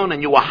goes down,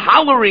 and you are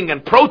hollering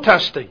and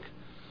protesting.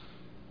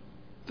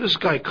 This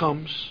guy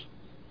comes,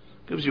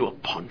 gives you a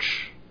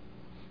punch,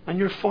 and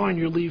you're fine,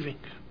 you're leaving.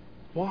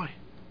 Why?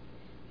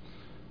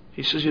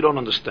 He says, you don't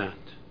understand.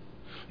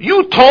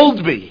 You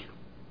told me.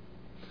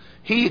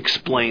 He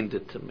explained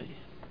it to me.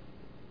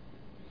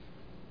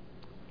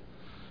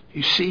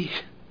 You see,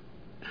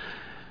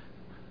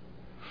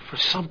 for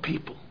some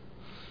people,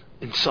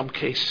 in some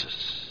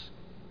cases,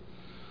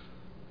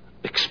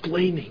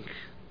 explaining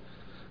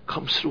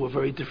comes through a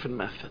very different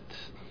method.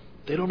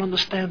 They don't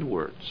understand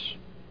words.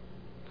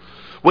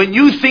 When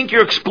you think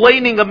you're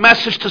explaining a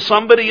message to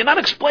somebody, you're not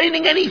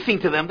explaining anything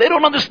to them. They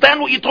don't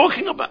understand what you're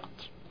talking about.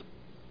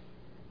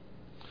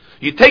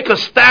 You take a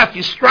staff,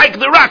 you strike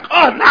the rock.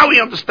 Oh, now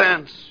he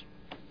understands.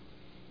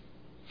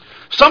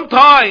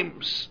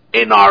 Sometimes,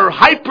 in our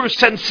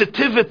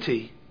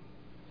hypersensitivity,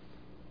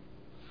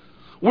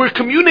 we're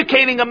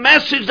communicating a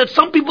message that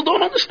some people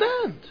don't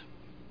understand.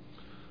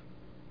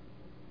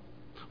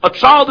 A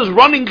child is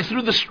running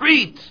through the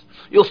street.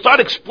 You'll start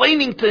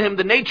explaining to him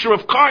the nature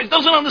of cars. He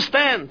doesn't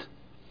understand.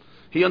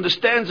 He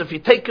understands if you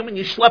take him and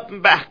you schlep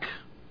him back.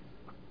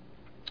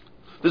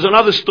 There's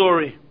another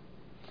story.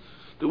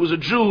 There was a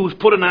Jew who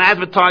put in an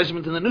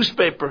advertisement in the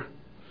newspaper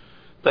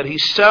that he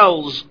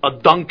sells a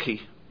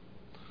donkey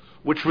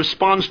which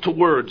responds to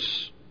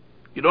words.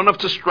 You don't have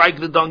to strike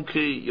the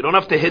donkey. You don't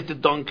have to hit the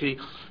donkey.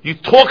 You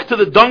talk to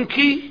the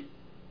donkey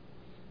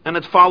and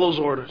it follows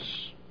orders.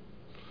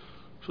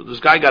 So this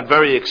guy got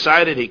very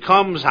excited. He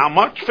comes, how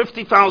much?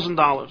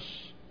 $50,000.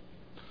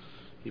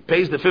 He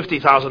pays the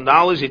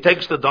 $50,000, he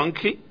takes the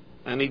donkey,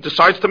 and he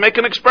decides to make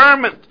an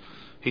experiment.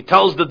 He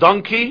tells the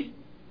donkey,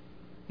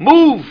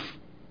 move.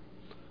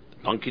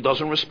 The donkey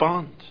doesn't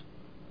respond.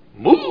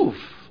 Move.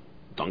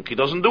 The donkey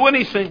doesn't do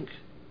anything.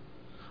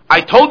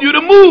 I told you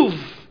to move.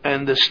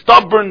 And the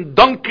stubborn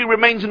donkey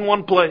remains in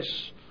one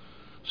place.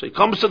 So he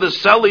comes to the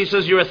seller, he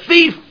says, you're a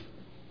thief.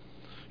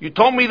 You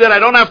told me that I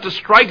don't have to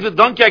strike the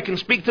donkey, I can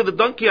speak to the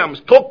donkey. I'm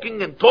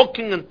talking and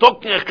talking and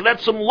talking, I let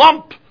some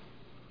lump.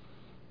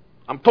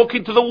 I'm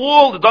talking to the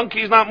wall, the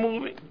donkey is not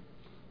moving.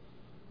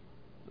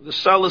 The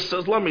seller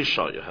says, let me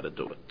show you how to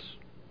do it.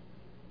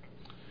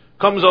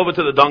 Comes over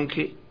to the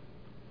donkey,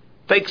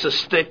 takes a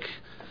stick,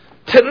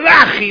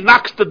 terach, he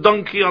knocks the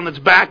donkey on its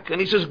back, and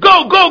he says,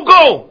 go, go,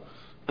 go!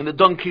 And the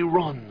donkey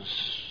runs.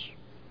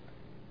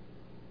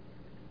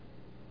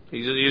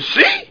 He says, you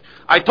see?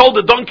 I told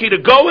the donkey to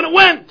go and it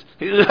went.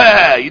 He says,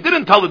 hey, you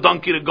didn't tell the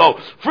donkey to go.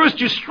 First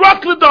you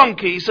struck the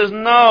donkey. He says,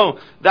 no,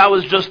 that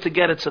was just to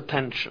get its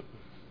attention.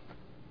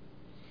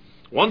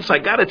 Once I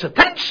got its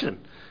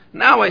attention,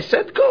 now I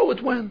said go,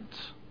 it went.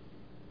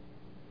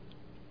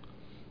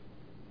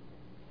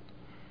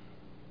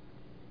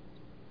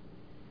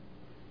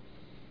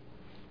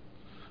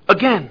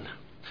 Again,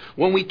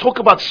 when we talk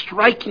about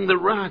striking the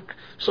rock,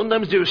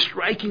 sometimes they're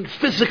striking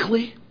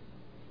physically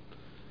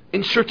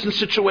in certain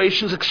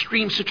situations,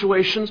 extreme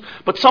situations,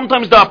 but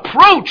sometimes the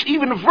approach,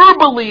 even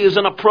verbally, is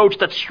an approach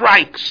that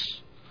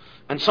strikes.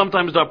 And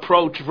sometimes the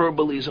approach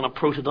verbally is an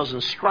approach that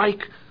doesn't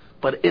strike,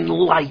 but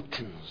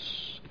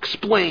enlightens,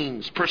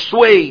 explains,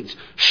 persuades,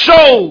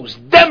 shows,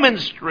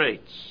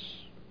 demonstrates.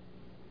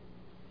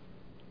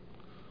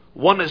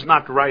 One is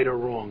not right or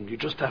wrong. You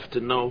just have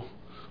to know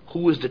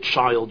who is the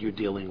child you're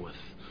dealing with.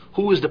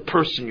 Who is the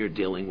person you're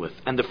dealing with?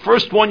 And the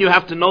first one you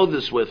have to know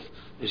this with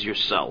is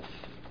yourself.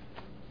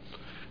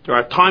 There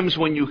are times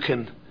when you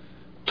can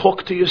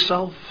talk to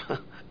yourself,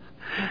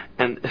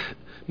 and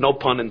no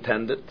pun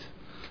intended.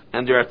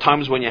 And there are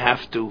times when you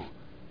have to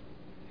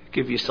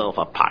give yourself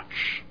a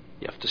patch.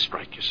 You have to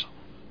strike yourself.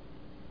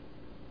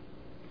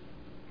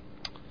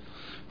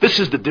 This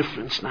is the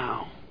difference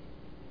now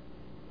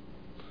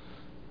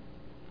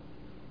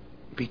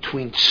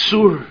between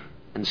Tzur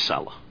and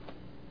Selah.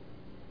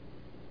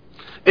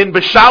 In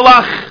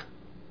Beshalach,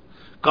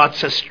 God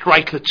says,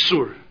 strike the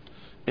Tzur.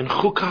 In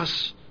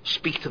Chukas,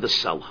 speak to the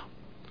Selah.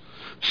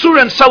 Tzur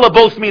and Selah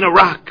both mean a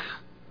rock,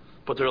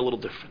 but they're a little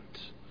different.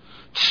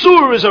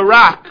 Tzur is a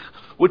rock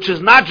which is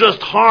not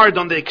just hard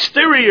on the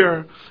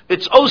exterior,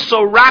 it's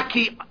also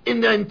rocky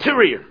in the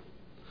interior.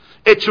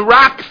 It's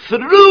rock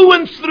through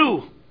and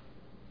through.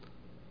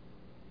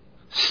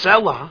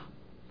 Selah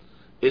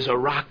is a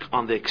rock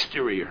on the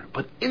exterior,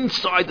 but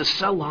inside the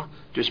Selah,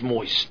 there's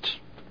moist.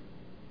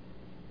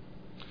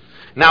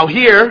 Now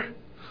here,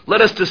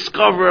 let us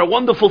discover a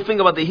wonderful thing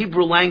about the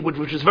Hebrew language,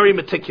 which is very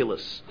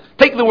meticulous.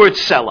 Take the word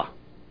Selah.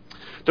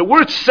 The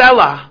word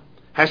Selah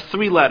has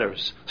 3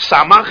 letters.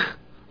 Samach,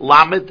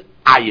 Lamed,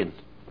 Ayin.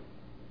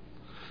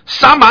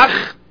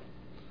 Samach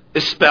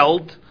is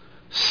spelled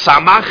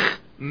Samach,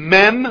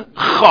 Mem,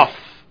 Chof.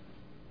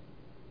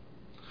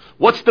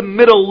 What's the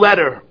middle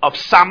letter of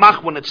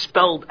Samach when it's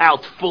spelled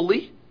out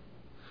fully?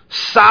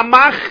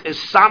 Samach is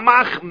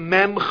Samach,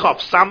 Mem, Chof.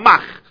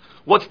 Samach.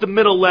 What's the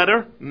middle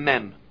letter?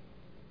 Mem.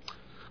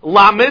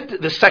 Lamed,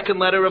 the second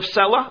letter of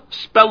Selah,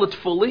 spell it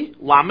fully.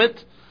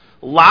 Lamed.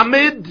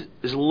 Lamed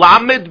is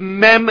Lamed,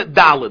 Mem,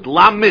 Daled.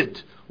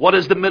 Lamed. What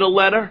is the middle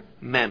letter?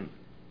 Mem.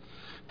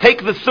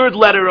 Take the third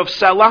letter of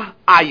Selah,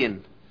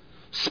 Ayin.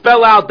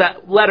 Spell out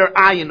that letter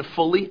Ayin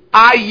fully.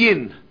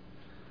 Ayin.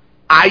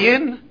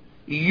 Ayin,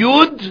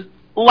 Yud,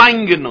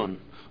 Langenun.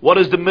 What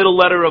is the middle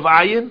letter of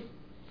Ayin?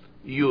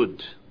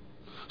 Yud.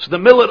 So the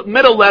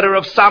middle letter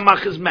of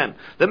Samach is Mem.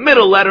 The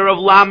middle letter of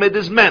Lamed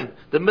is Mem.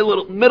 The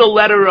middle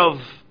letter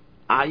of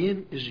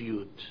Ayin is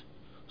Yud.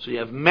 So you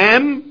have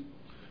Mem,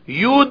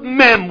 Yud,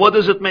 Mem. What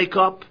does it make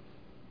up?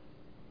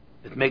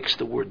 It makes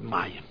the word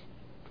Mayim.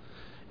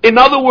 In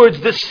other words,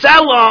 the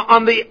Selah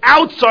on the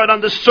outside,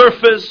 on the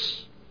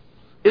surface,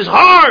 is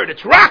hard.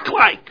 It's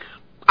rock-like.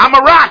 I'm a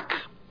rock.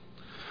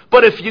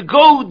 But if you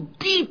go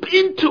deep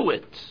into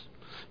it,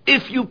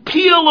 if you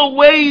peel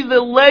away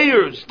the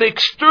layers, the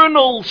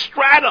external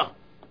strata,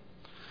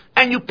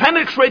 and you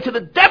penetrate to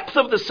the depth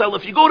of the Selah,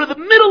 if you go to the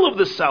middle of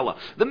the Selah,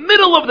 the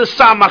middle of the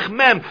Samach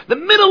Mem, the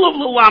middle of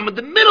the Lamed,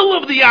 the middle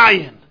of the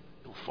Ayin,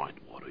 you'll find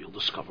water, you'll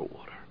discover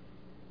water.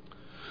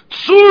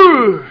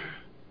 Tzur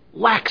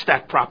lacks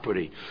that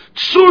property.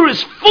 Tzur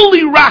is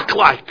fully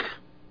rock-like,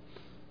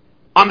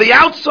 on the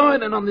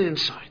outside and on the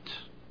inside.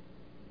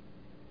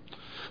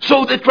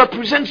 So it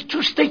represents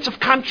 2 states of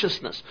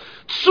consciousness.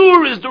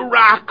 Tzur is the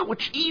rock,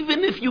 which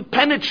even if you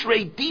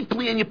penetrate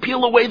deeply and you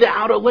peel away the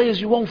outer layers,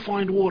 you won't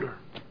find water.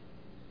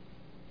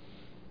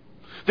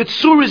 The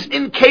Tzur is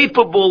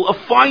incapable of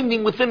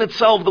finding within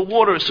itself the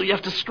water, so you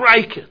have to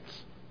strike it.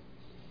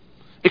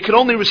 It can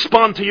only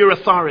respond to your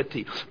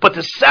authority. But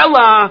the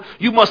Selah,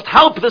 you must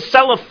help the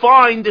Selah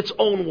find its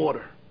own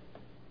water.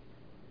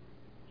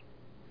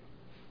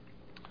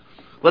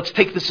 Let's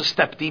take this a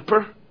step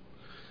deeper.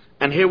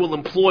 And here we'll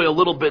employ a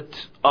little bit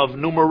of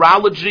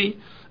numerology.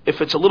 If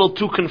it's a little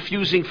too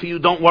confusing for you,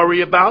 don't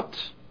worry about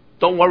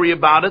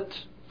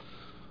it.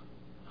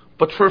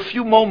 But for a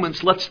few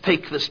moments, let's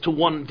take this to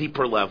one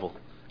deeper level.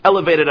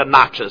 Elevate it a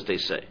notch, as they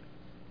say.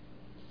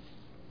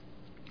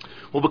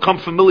 We'll become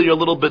familiar a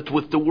little bit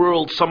with the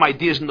world, some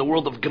ideas in the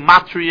world of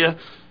Gematria,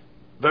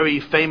 very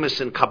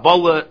famous in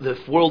Kabbalah, the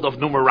world of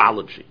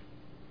numerology.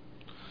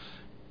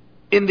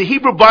 In the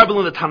Hebrew Bible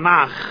and the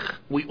Tanakh,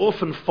 we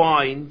often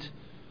find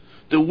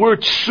the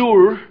word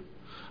Sur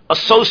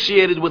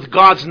associated with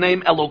God's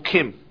name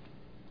Elokim,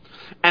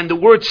 and the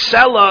word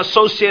Selah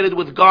associated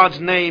with God's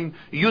name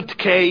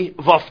Yudke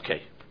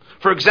Vavke.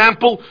 For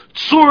example,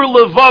 Tzur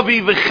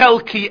levavi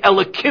v'chelki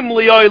Elokim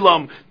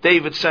li'olam,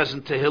 David says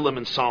in Tehillim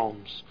and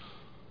Psalms.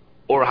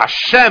 Or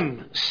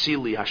Hashem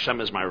Sili, Hashem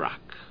is my rock.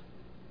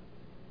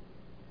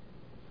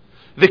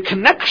 The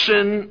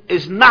connection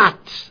is not,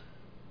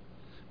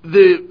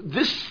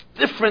 this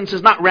difference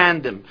is not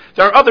random.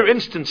 There are other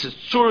instances.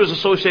 Tzur is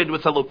associated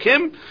with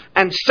Elokim,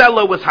 and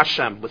Selah with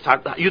Hashem, with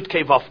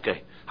Yudke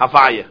Vavke,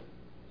 Havaya.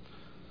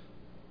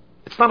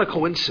 It's not a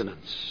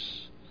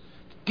coincidence.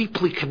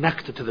 Deeply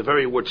connected to the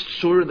very word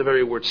Tzur and the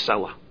very word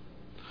Selah.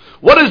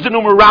 What is the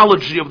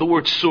numerology of the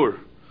word Tzur?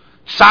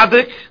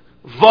 Tzadik,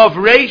 Vav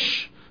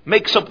Reish,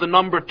 makes up the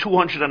number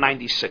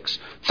 296.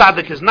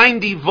 Tzadik is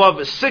 90, Vav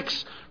is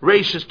 6,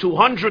 Reish is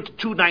 200,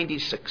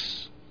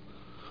 296.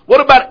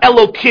 What about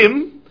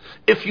Elokim?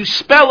 If you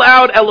spell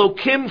out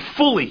Elokim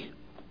fully,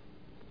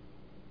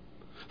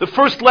 the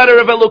first letter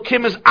of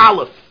Elokim is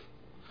Aleph.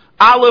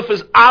 Aleph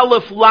is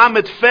Aleph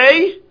Lamed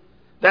Fei.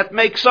 That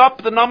makes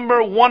up the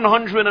number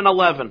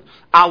 111.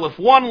 Aleph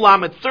 1,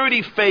 Lamed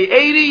 30, Fei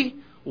 80,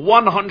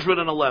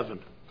 111.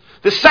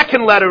 The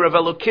second letter of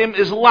Elokim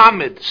is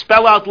Lamed.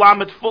 Spell out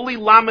Lamed fully.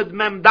 Lamed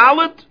Mem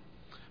Dalet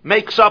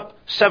makes up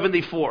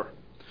 74.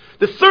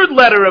 The third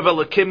letter of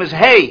Elokim is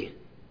Hey.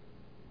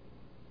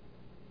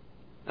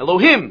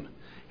 Elohim.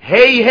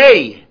 Hey,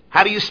 hey.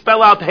 How do you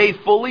spell out Hey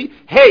fully?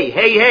 Hey,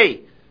 hey,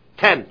 hey.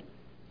 10.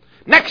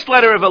 Next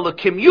letter of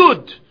Elokim,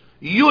 Yud.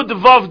 Yud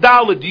Vav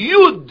Dalet.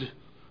 Yud.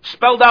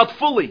 Spelled out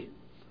fully.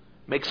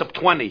 Makes up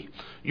 20.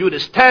 Yud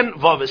is 10,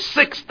 Vav is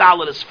 6,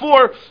 Dalet is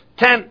 4,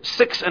 10,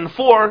 6, and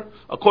 4,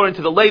 according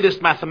to the latest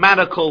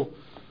mathematical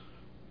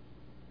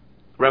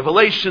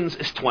revelations,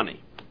 is 20.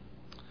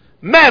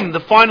 Mem, the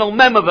final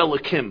Mem of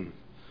Elokim.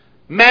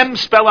 Mem,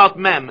 spell out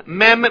Mem.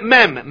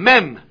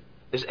 Mem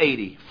is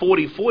 80.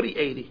 40, 40,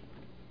 80.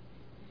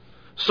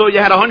 So you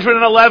had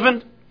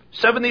 111,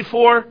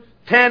 74,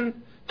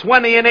 10,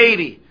 20, and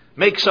 80.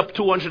 Makes up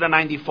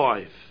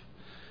 295.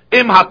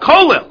 Im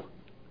HaKolel.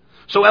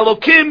 So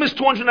Elokim is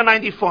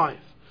 295.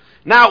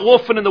 Now,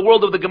 often in the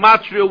world of the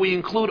Gematria, we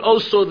include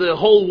also the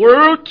whole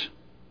word.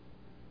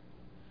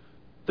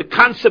 The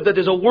concept that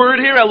there's a word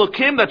here,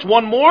 Elokim, that's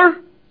one more.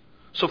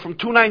 So from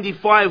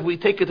 295, we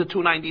take it to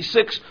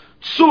 296.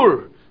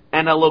 Tzur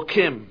and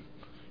Elokim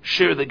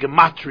share the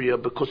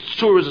Gematria because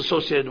Tzur is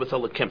associated with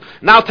Elokim.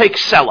 Now take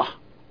Selah.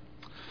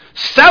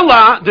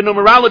 Selah, the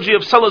numerology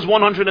of Selah is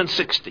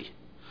 160.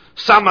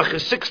 Samach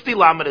is 60,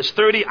 Lamed is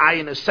 30,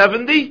 Ayin is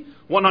 70,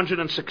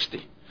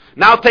 160.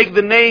 Now take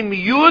the name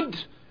Yud,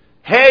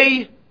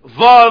 Hey,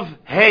 Vav,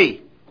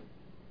 Hey.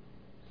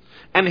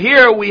 And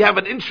here we have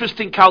an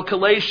interesting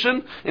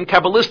calculation. In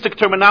Kabbalistic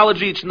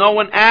terminology, it's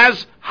known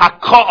as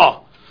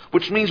Haka'ah,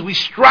 which means we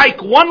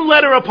strike one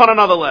letter upon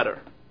another letter.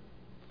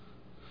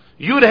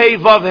 Yud, Hey,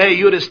 Vav, Hey.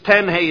 Yud is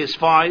 10, Hey is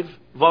 5,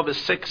 Vav is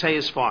 6, Hey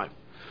is 5.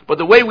 But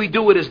the way we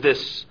do it is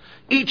this.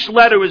 Each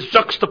letter is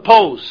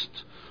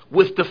juxtaposed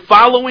with the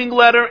following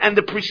letter and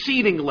the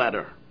preceding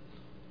letter.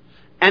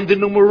 And the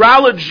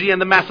numerology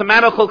and the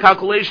mathematical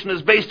calculation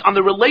is based on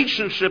the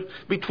relationship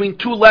between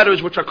two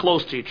letters which are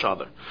close to each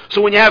other.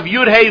 So when you have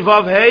Yud, Hey,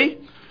 Vav, Hey,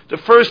 the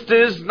first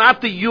is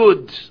not the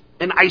Yud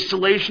in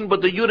isolation,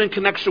 but the Yud in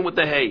connection with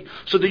the Hey.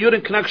 So the Yud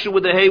in connection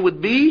with the Hey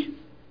would be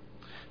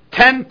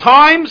 10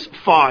 times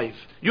 5.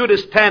 Yud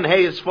is 10,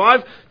 Hey is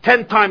 5.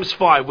 10 times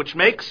 5, which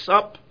makes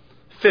up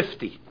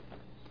 50.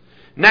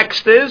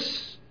 Next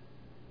is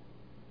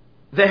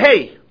the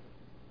Hey.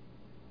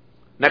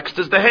 Next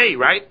is the Hey,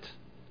 right?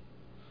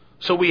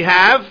 So we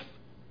have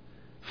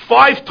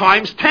 5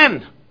 times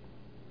 10,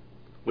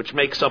 which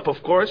makes up,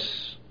 of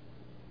course,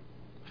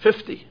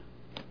 50.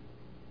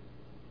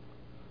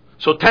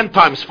 So 10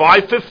 times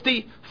 5,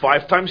 50.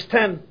 5 times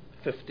 10,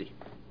 50.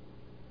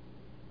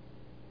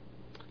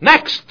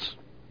 Next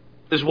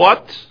is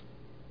what?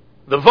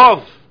 The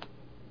Vav.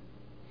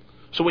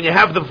 So when you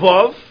have the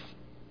Vav,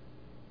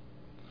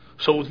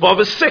 so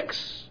Vav is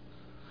 6.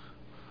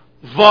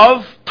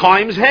 Vav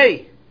times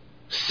Hey.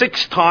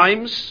 6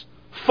 times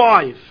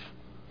 5.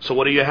 So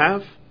what do you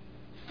have?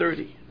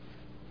 30.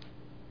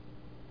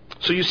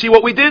 So you see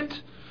what we did?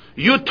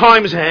 Yud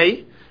times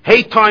Hey.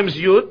 Hey times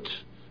Yud.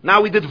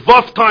 Now we did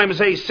Vav times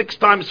Hey. 6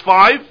 times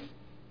 5.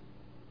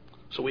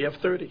 So we have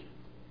 30.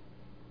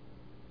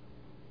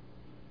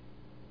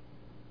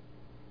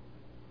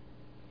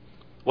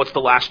 What's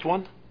the last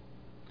one?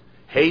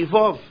 Hey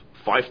Vav.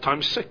 5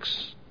 times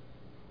 6.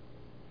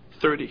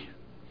 30.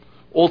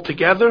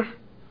 Altogether,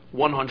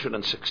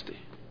 160.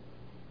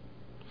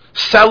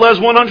 Selah is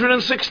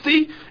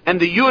 160, and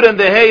the Yud and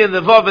the Hey and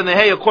the Vav and the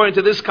Hey, according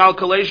to this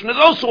calculation, is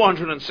also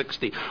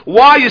 160.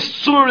 Why is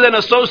Tzur then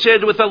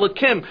associated with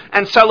Elokim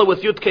and Selah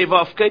with Yud Kei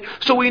Vav Kei?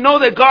 So we know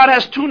that God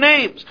has two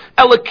names.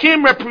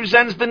 Elokim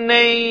represents the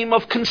name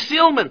of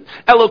concealment.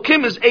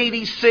 Elokim is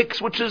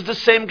 86, which is the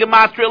same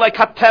gematria like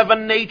Hateva,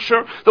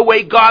 nature, the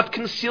way God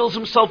conceals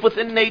himself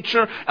within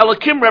nature.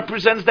 Elokim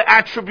represents the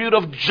attribute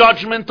of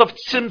judgment, of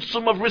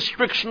tzimtzum, of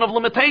restriction, of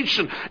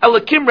limitation.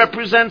 Elokim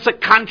represents a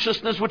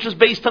consciousness which is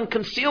based on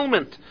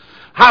concealment.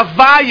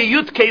 Havaya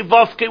Yudke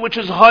Vavke, which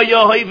is Haya,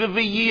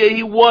 Hayviviyah,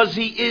 he was,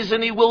 he is,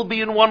 and he will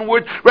be in one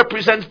word,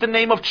 represents the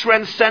name of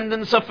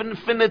transcendence, of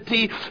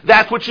infinity,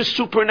 that which is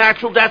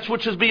supernatural, that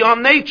which is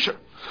beyond nature.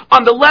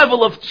 On the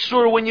level of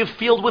Tzur, when you're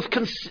filled with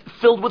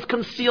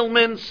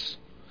concealments,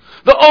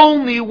 the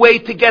only way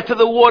to get to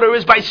the water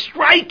is by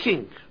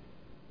striking.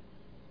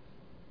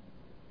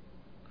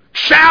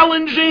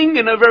 Challenging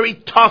in a very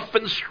tough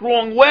and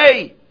strong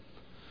way.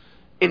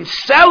 In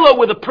Selah,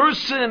 where the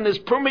person is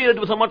permeated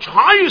with a much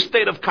higher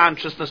state of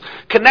consciousness,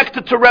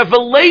 connected to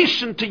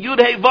revelation, to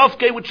Yud Hey Vav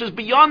Kei, which is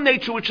beyond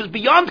nature, which is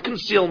beyond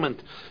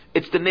concealment.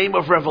 It's the name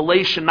of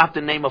revelation, not the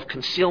name of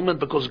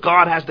concealment, because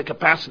God has the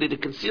capacity to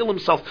conceal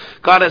himself.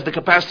 God has the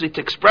capacity to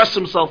express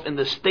himself in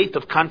the state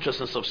of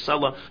consciousness of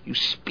Selah. You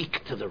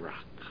speak to the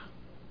rock.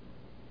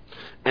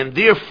 And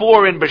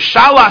therefore, in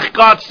Beshalach,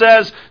 God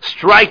says,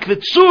 strike the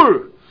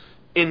Tzur.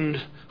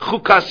 In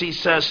Chukas, he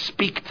says,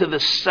 speak to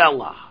the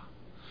Selah.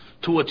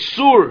 To a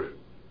tzur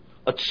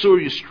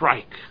you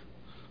strike,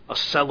 a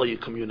Selah you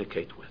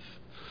communicate with.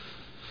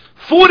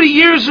 40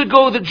 years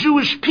ago, the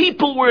Jewish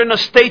people were in a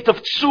state of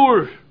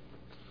tzur.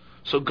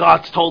 So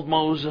God told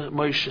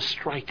Moshe,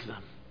 strike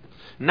them.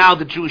 Now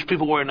the Jewish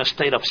people were in a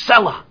state of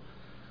Selah.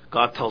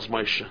 God tells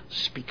Moshe,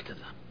 speak to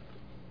them.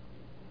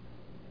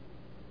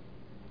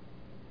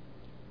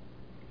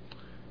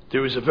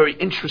 There is a very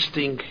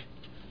interesting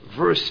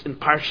verse in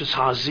Parshas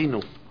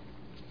Ha'azinu.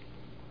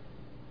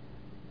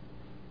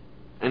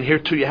 And here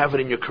too you have it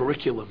in your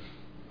curriculum.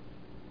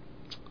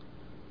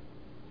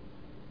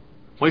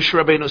 Moshe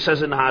Rabbeinu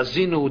says in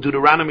Ha'azinu,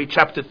 Deuteronomy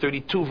chapter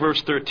 32,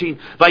 verse 13,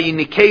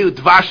 Vayinikeu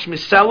dvash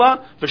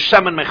misela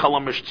v'shemen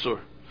mechalam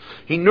mishtzur.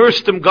 He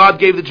nursed them. God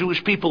gave the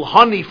Jewish people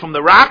honey from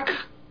the rock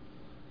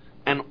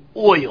and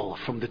oil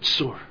from the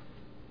tzur.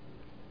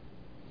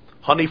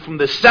 Honey from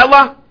the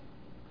Selah,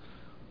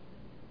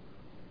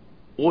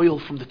 oil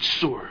from the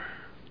tzur.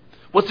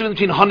 What's the difference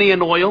between honey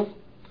and oil?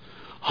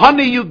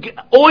 Honey,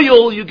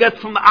 oil you get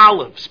from the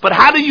olives. But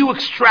how do you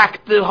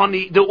extract the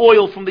honey, the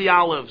oil from the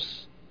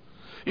olives?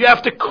 You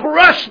have to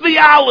crush the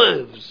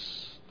olives.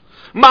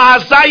 The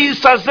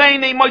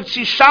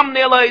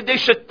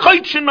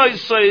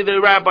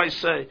rabbis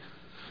say,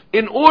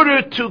 in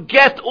order to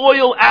get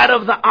oil out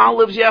of the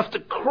olives, you have to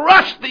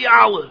crush the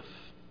olive.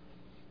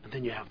 And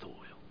then you have the oil.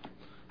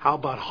 How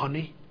about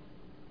honey?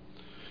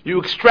 You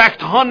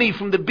extract honey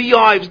from the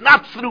beehives,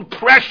 not through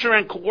pressure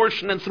and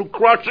coercion and through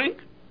crushing,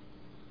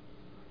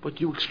 but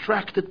you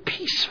extract it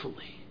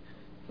peacefully,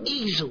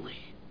 easily.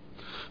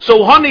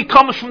 So honey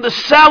comes from the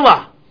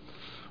sela,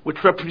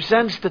 which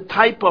represents the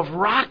type of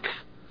rock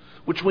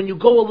which when you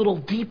go a little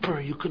deeper,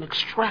 you can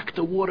extract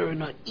the water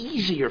in an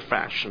easier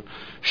fashion.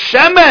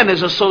 Shemen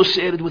is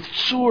associated with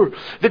Tzur.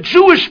 The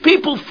Jewish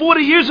people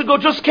 40 years ago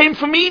just came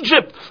from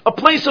Egypt, a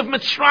place of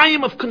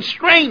Mitzrayim, of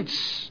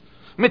constraints.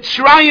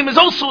 Mitzrayim is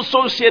also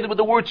associated with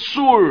the word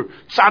Tzur,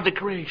 Tzadik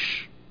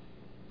Reish.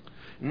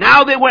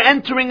 Now they were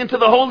entering into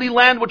the Holy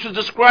Land, which is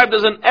described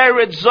as an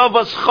Eretz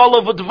Zavas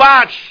Chalav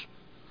Udvash,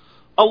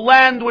 a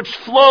land which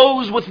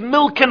flows with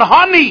milk and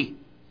honey.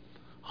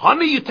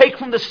 Honey you take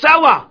from the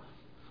Sela.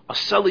 A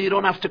Sela you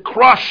don't have to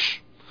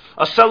crush.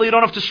 A Sela you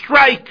don't have to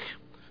strike.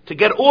 To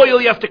get oil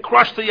you have to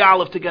crush the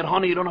olive. To get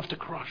honey you don't have to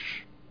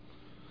crush.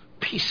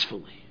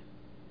 Peacefully.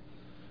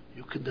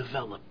 You can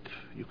develop.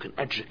 You can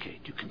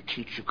educate. You can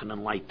teach. You can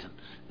enlighten.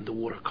 And the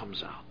water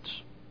comes out.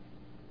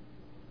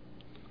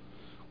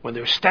 When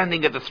they're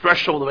standing at the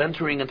threshold of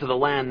entering into the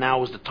land,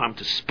 now is the time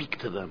to speak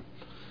to them,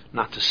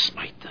 not to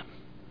smite them.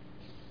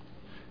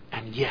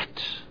 And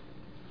yet,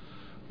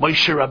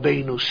 Moshe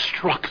Rabbeinu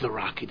struck the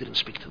rock. He didn't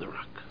speak to the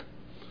rock.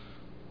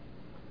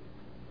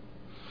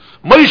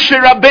 Moshe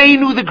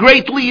Rabbeinu, the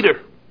great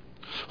leader,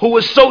 who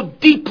was so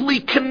deeply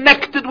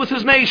connected with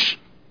his nation,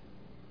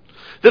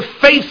 the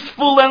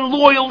faithful and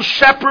loyal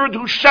shepherd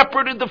who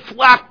shepherded the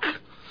flock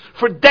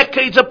for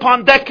decades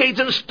upon decades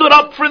and stood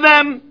up for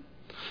them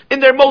in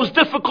their most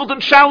difficult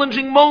and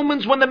challenging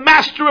moments, when the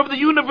master of the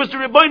universe, the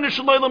Rebbeinu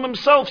Shalom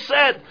himself,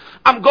 said,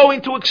 I'm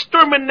going to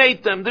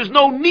exterminate them. There's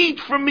no need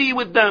for me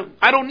with them.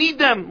 I don't need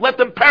them. Let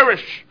them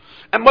perish.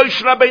 And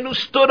Moshe Rabbeinu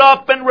stood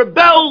up and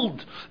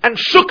rebelled and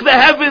shook the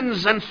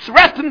heavens and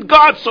threatened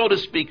God, so to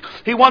speak.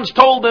 He once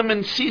told them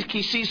in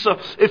Ki Sisa,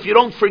 if you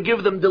don't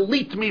forgive them,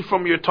 delete me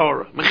from your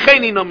Torah.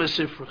 Mecheni no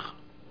mesifrach.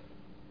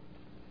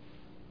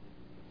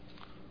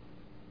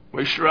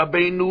 Moshe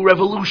Rabbeinu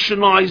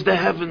revolutionized the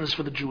heavens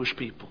for the Jewish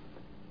people.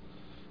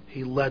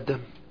 He led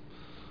them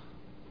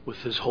with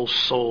his whole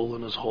soul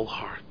and his whole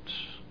heart.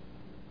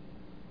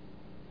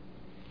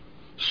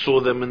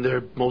 Saw them in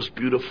their most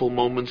beautiful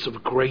moments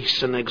of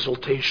grace and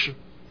exaltation,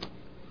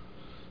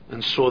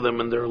 and saw them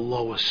in their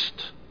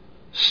lowest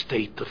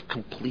state of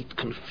complete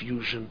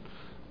confusion,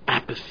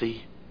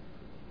 apathy,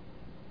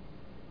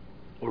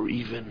 or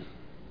even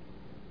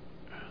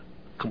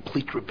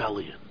complete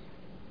rebellion.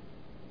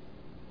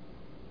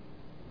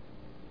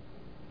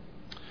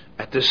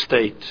 At this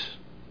state,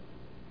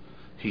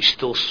 he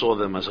still saw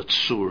them as a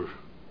tzur,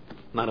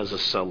 not as a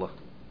sela.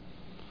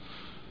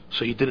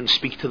 So he didn't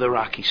speak to the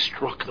rock, he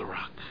struck the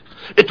rock.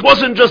 It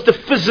wasn't just a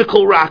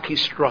physical rock he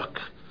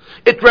struck.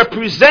 It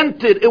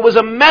represented, it was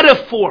a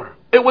metaphor.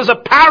 It was a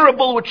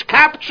parable which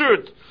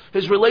captured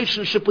his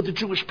relationship with the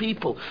Jewish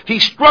people. He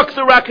struck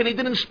the rock and he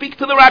didn't speak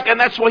to the rock, and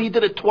that's why he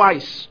did it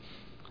twice.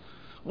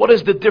 What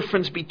is the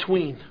difference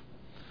between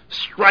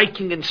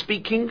striking and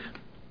speaking?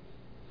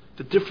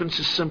 The difference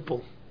is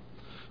simple.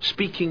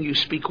 Speaking, you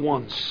speak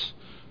once.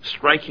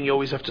 Striking, you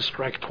always have to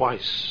strike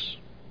twice.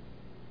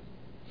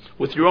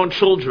 With your own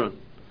children,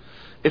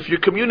 if you're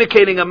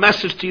communicating a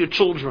message to your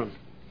children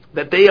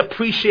that they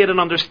appreciate and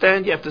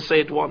understand, you have to say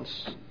it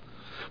once.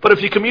 But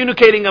if you're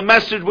communicating a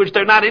message which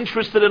they're not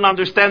interested in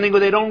understanding or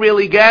they don't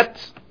really get,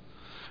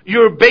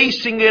 you're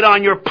basing it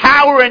on your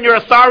power and your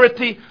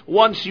authority.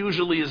 Once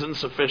usually is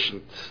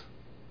insufficient.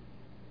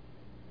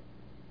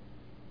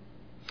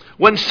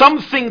 When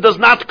something does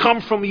not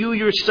come from you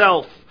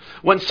yourself,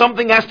 when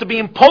something has to be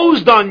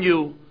imposed on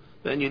you,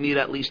 then you need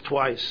at least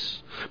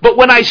twice. But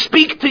when I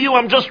speak to you,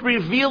 I'm just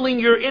revealing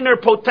your inner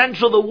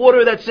potential, the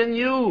water that's in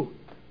you.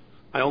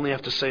 I only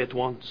have to say it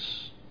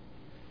once.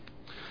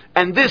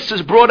 And this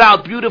is brought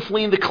out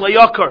beautifully in the Klei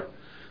Yakar.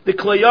 The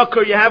Klei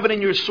Yakar, you have it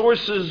in your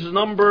sources,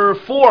 number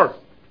 4.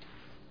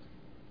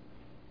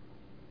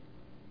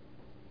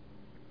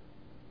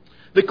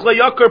 The Klei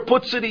Yakar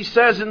puts it, he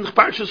says, in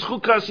Parshas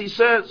Chukas, he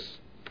says,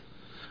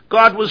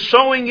 God was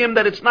showing him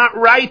that it's not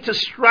right to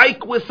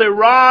strike with a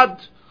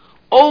rod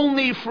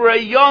only for a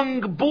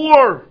young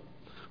boar.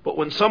 But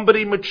when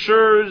somebody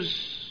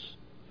matures,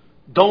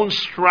 don't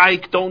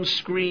strike, don't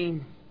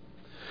scream.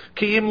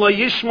 Ki im lo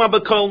yishma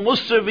b'kol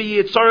musar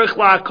v'yitzarech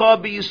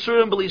la'akah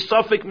b'yisurim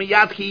b'lisofik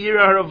miyad ki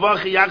yira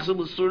haravachi yachzim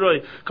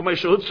l'suroi k'may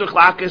shehutzrech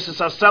la'akes es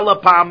asela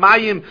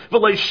pa'amayim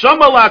v'lo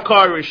yishama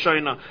la'akah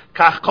rishayna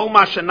kach kol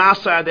ma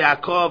shenasa adei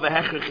akah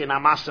v'hechrich in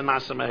amasa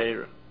nasa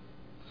mehera.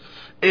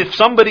 If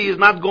somebody is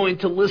not going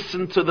to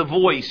listen to the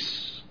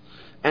voice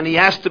and he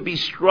has to be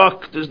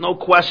struck, there's no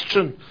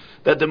question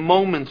that the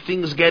moment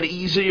things get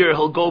easier,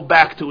 he'll go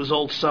back to his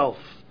old self.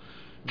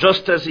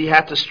 Just as he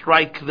had to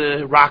strike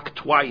the rock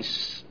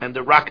twice, and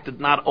the rock did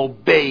not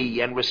obey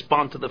and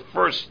respond to the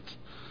first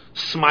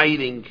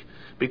smiting,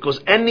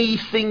 because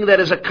anything that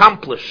is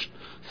accomplished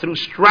through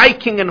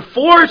striking and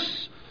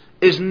force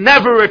is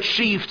never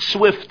achieved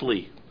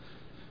swiftly.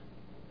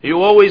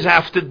 You always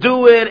have to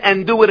do it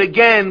and do it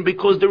again,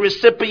 because the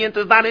recipient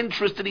is not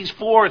interested, he's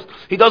forced.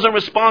 He doesn't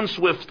respond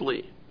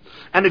swiftly.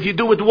 And if you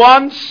do it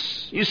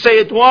once, you say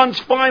it once,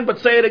 fine,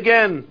 but say it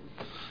again.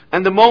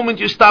 And the moment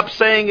you stop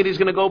saying it, he's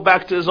going to go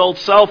back to his old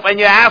self, and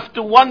you have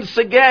to once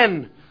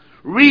again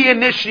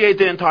reinitiate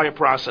the entire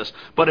process.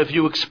 But if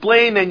you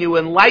explain and you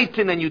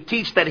enlighten and you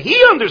teach that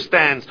he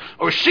understands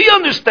or she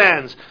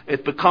understands,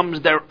 it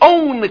becomes their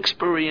own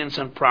experience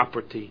and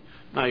property.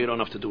 Now you don't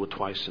have to do it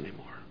twice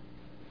anymore.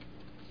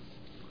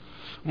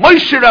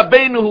 Moshe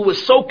Rabbeinu, who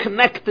was so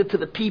connected to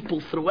the people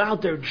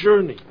throughout their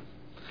journey,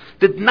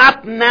 did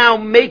not now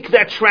make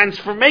that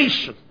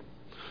transformation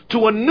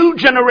to a new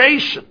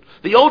generation.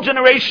 The old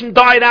generation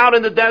died out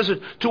in the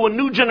desert, to a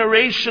new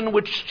generation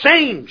which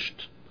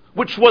changed,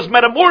 which was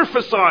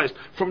metamorphosized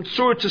from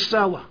Tzur to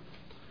Sela.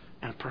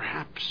 And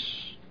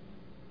perhaps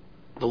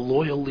the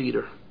loyal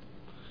leader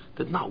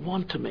did not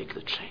want to make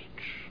the change.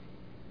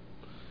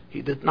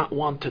 He did not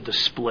want to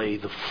display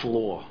the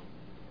flaw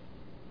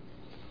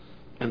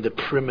and the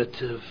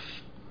primitive,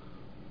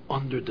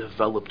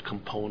 underdeveloped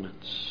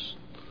components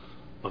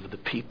of the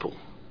people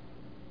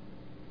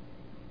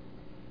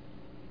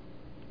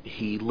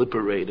he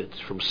liberated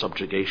from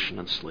subjugation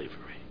and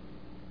slavery.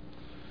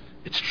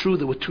 It's true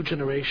there were two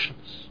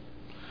generations.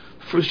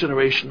 The first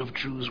generation of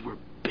Jews were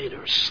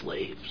bitter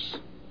slaves,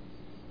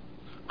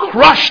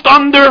 crushed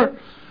under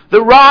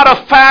the rod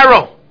of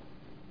Pharaoh,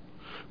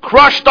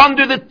 crushed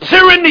under the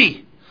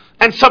tyranny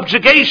and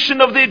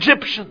subjugation of the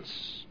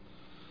Egyptians.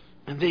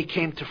 And they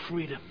came to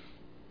freedom,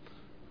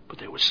 but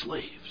they were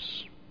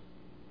slaves.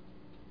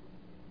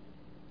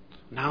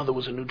 Now there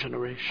was a new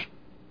generation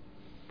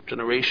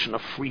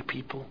of free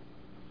people,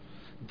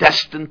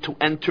 destined to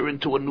enter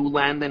into a new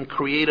land and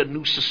create a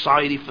new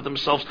society for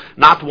themselves,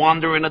 not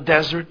wander in a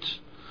desert,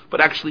 but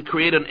actually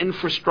create an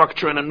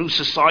infrastructure and a new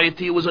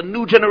society. It was a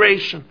new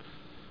generation.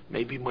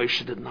 Maybe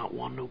Moshe did not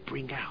want to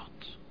bring out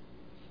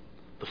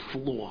the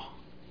flaw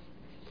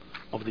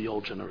of the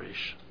old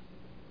generation.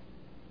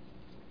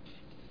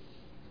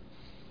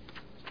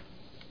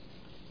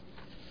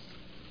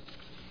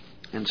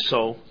 And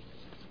so,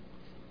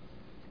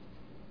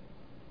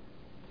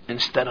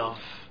 instead of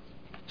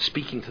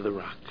speaking to the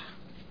rock,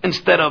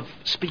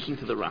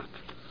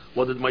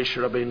 what did Moshe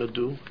Rabbeinu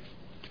do?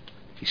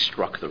 He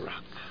struck the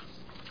rock.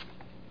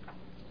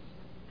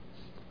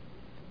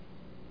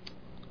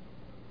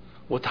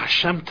 What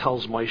Hashem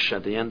tells Moshe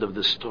at the end of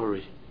this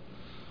story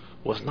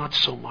was not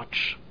so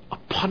much a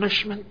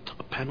punishment,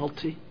 a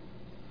penalty,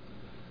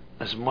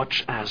 as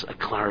much as a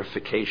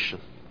clarification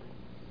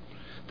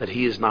that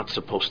he is not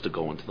supposed to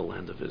go into the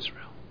land of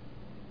Israel.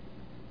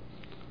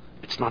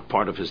 It's not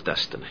part of his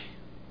destiny.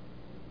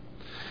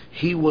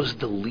 He was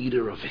the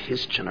leader of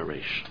his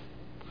generation.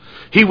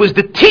 He was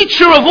the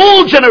teacher of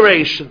all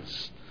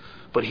generations.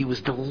 But he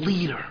was the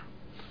leader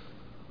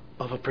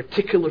of a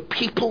particular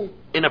people,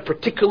 in a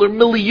particular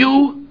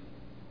milieu,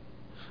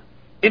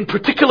 in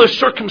particular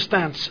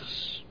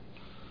circumstances.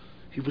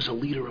 He was a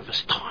leader of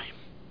his time.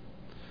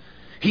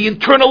 He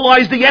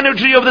internalized the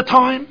energy of the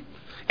time.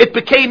 It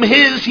became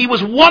his. He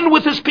was one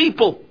with his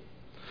people.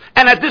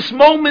 And at this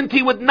moment,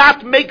 he would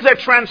not make that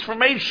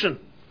transformation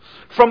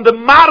from the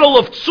model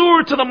of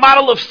Tzur to the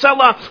model of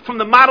Sela, from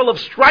the model of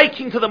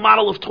striking to the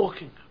model of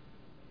talking.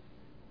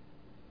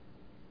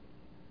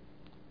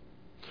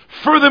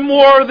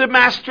 Furthermore, the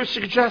master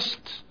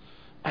suggests,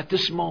 at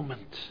this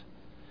moment,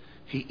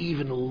 he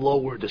even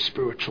lowered the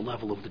spiritual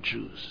level of the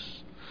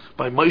Jews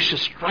by Moshe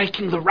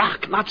striking the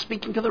rock, not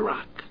speaking to the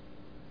rock.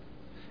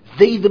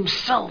 They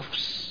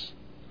themselves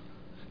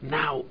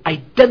now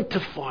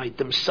identified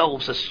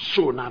themselves as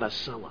Tzur, not as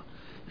Sela.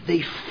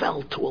 They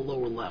fell to a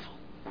lower level.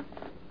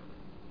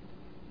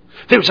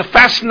 There's a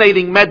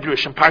fascinating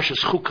medrash in Parshas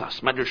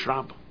Chukas, Medrash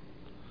Rabbah.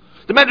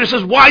 The medrash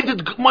says, why did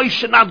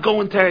Moshe not go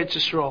into Eretz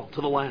Yisrael,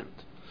 to the land?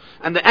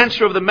 And the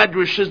answer of the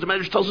medrash is, the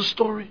medrash tells a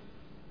story.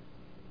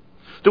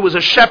 There was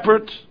a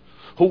shepherd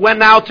who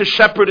went out to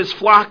shepherd his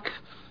flock,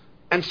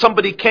 and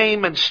somebody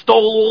came and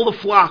stole all the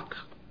flock.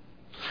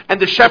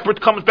 And the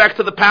shepherd comes back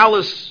to the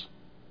palace,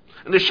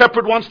 and the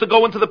shepherd wants to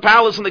go into the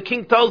palace, and the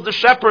king tells the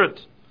shepherd,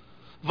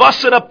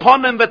 Vasser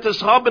upon him that is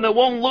hub, and it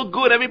won't look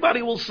good.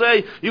 Everybody will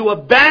say, you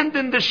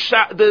abandoned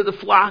the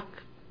flock.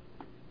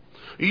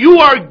 You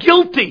are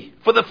guilty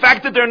for the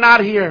fact that they're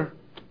not here.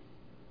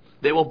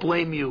 They will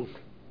blame you.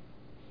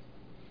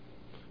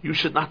 You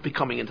should not be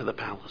coming into the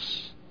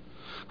palace.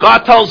 God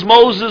tells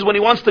Moses when he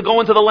wants to go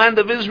into the land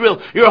of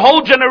Israel, your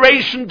whole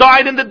generation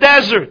died in the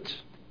desert.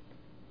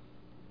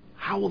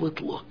 How will it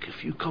look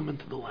if you come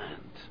into the land?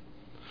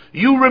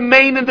 You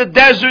remain in the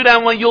desert,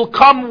 and when you'll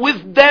come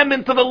with them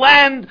into the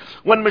land,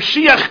 when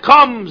Mashiach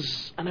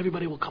comes, and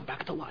everybody will come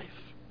back to life.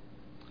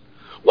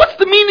 What's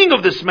the meaning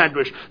of this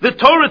medrash? The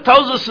Torah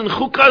tells us in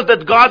Chukas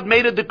that God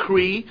made a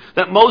decree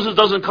that Moses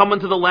doesn't come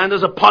into the land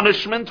as a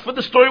punishment for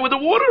the story with the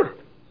water.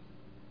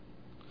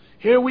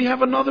 Here we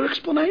have another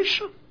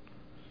explanation.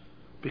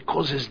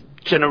 Because his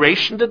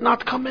generation did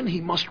not come in,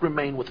 he must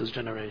remain with his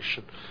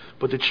generation.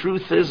 But the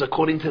truth is,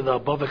 according to the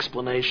above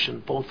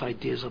explanation, both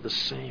ideas are the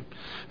same.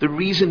 The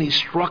reason he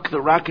struck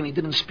the rock and he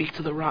didn't speak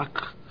to the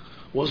rock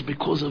was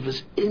because of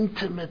his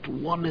intimate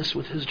oneness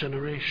with his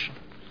generation.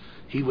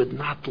 He would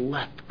not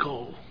let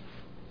go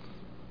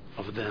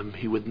of them.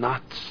 He would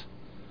not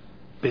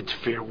bid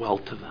farewell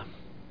to them.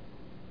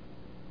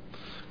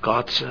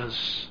 God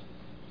says,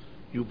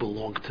 you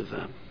belong to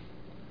them.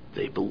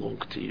 They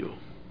belong to you.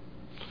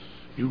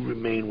 You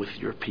remain with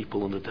your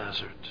people in the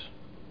desert.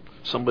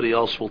 Somebody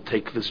else will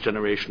take this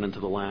generation into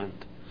the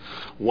land.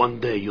 One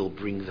day you'll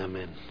bring them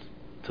in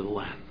to the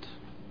land.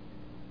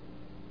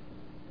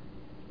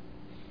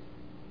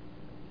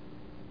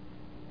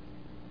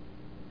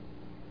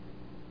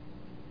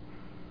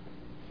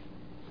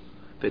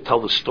 They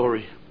tell the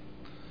story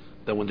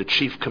that when the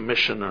chief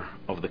commissioner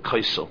of the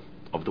Kaisel,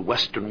 of the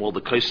Western Wall, the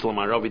Kaisel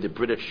Maravi, the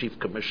British chief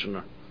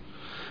commissioner,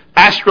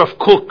 asked Rav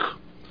Kook,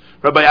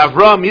 Rabbi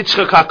Avram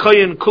Yitzchak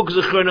HaKoyen Kook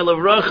Zechron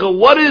Levracha,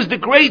 what is the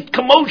great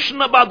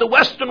commotion about the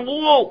Western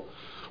Wall?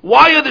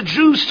 Why are the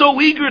Jews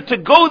so eager to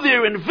go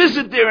there and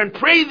visit there and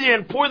pray there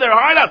and pour their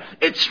heart out?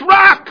 It's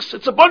rocks.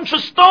 It's a bunch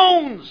of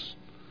stones.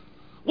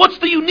 What's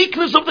the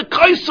uniqueness of the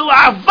Kaisel?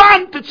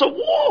 Avant, it's a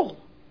wall.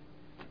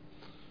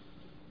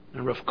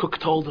 And Rav Kook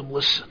told him,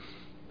 listen,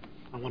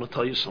 I want to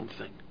tell you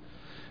something.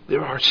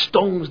 There are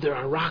stones, there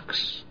are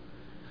rocks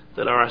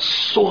that are as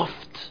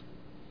soft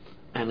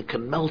and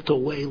can melt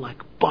away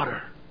like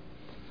butter.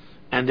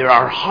 And there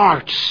are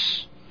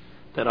hearts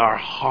that are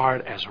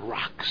hard as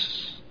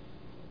rocks.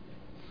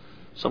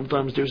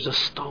 Sometimes there's a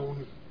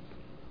stone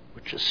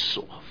which is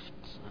soft,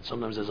 and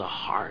sometimes there's a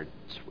heart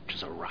which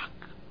is a rock.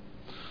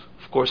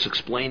 Of course,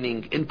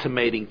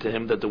 intimating to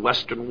him that the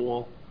Western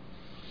Wall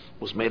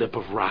was made up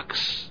of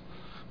rocks,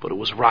 but it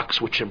was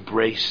rocks which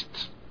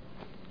embraced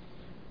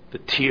the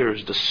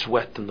tears, the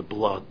sweat, and the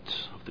blood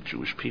of the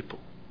Jewish people.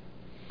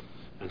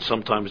 And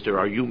sometimes there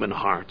are human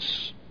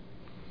hearts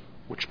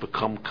which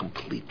become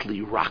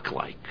completely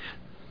rock-like,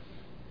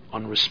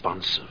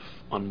 unresponsive,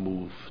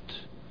 unmoved,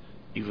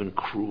 even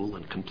cruel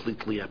and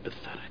completely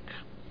apathetic.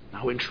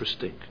 How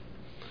interesting.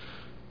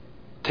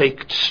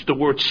 Take the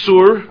word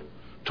sur,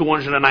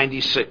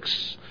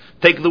 296.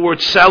 Take the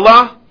word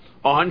Selah,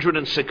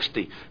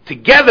 160.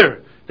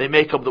 Together, they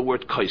make up the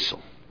word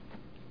Kaisel,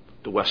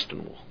 the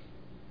Western Wall.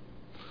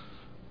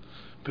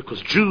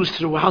 Because Jews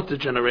throughout the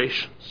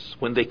generations,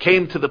 when they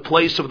came to the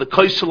place of the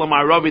Kaisel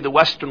HaMa'aravi, the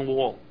Western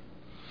Wall,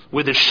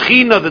 where the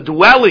Shechina, the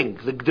dwelling,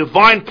 the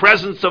divine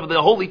presence of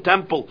the Holy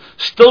Temple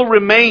still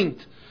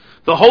remained,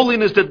 the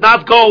holiness did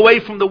not go away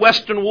from the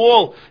Western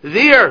Wall.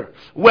 There,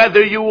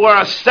 whether you were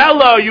a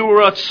Selah or you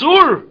were a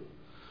Tzur,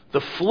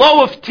 the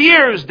flow of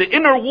tears, the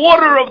inner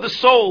water of the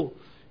soul,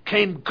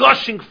 came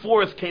gushing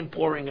forth, came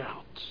pouring out.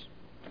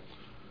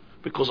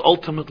 Because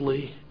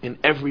ultimately, in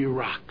every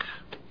rock,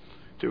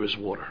 there is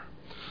water.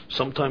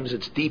 Sometimes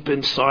it's deep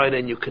inside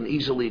and you can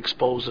easily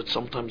expose it.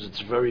 Sometimes it's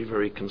very,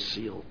 very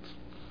concealed.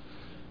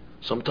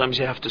 Sometimes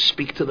you have to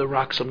speak to the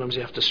rock. Sometimes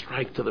you have to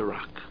strike to the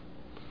rock.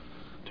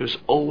 There's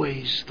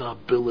always the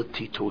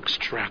ability to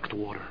extract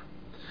water.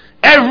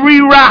 Every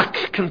rock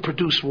can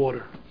produce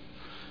water.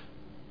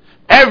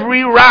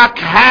 Every rock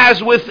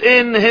has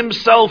within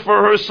himself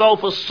or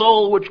herself a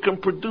soul which can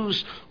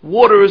produce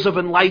waters of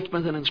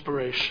enlightenment and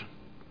inspiration.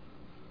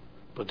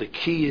 But the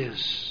key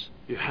is,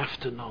 you have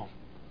to know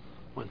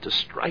when to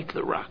strike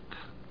the rock,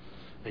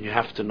 and you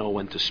have to know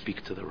when to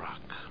speak to the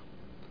rock.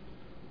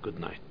 Good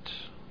night.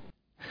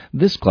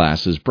 This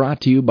class is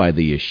brought to you by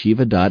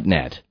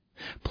theyeshiva.net.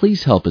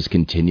 Please help us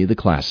continue the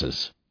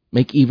classes.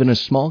 Make even a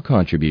small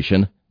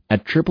contribution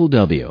at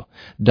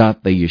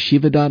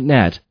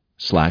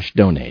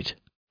www.theyeshiva.net/donate.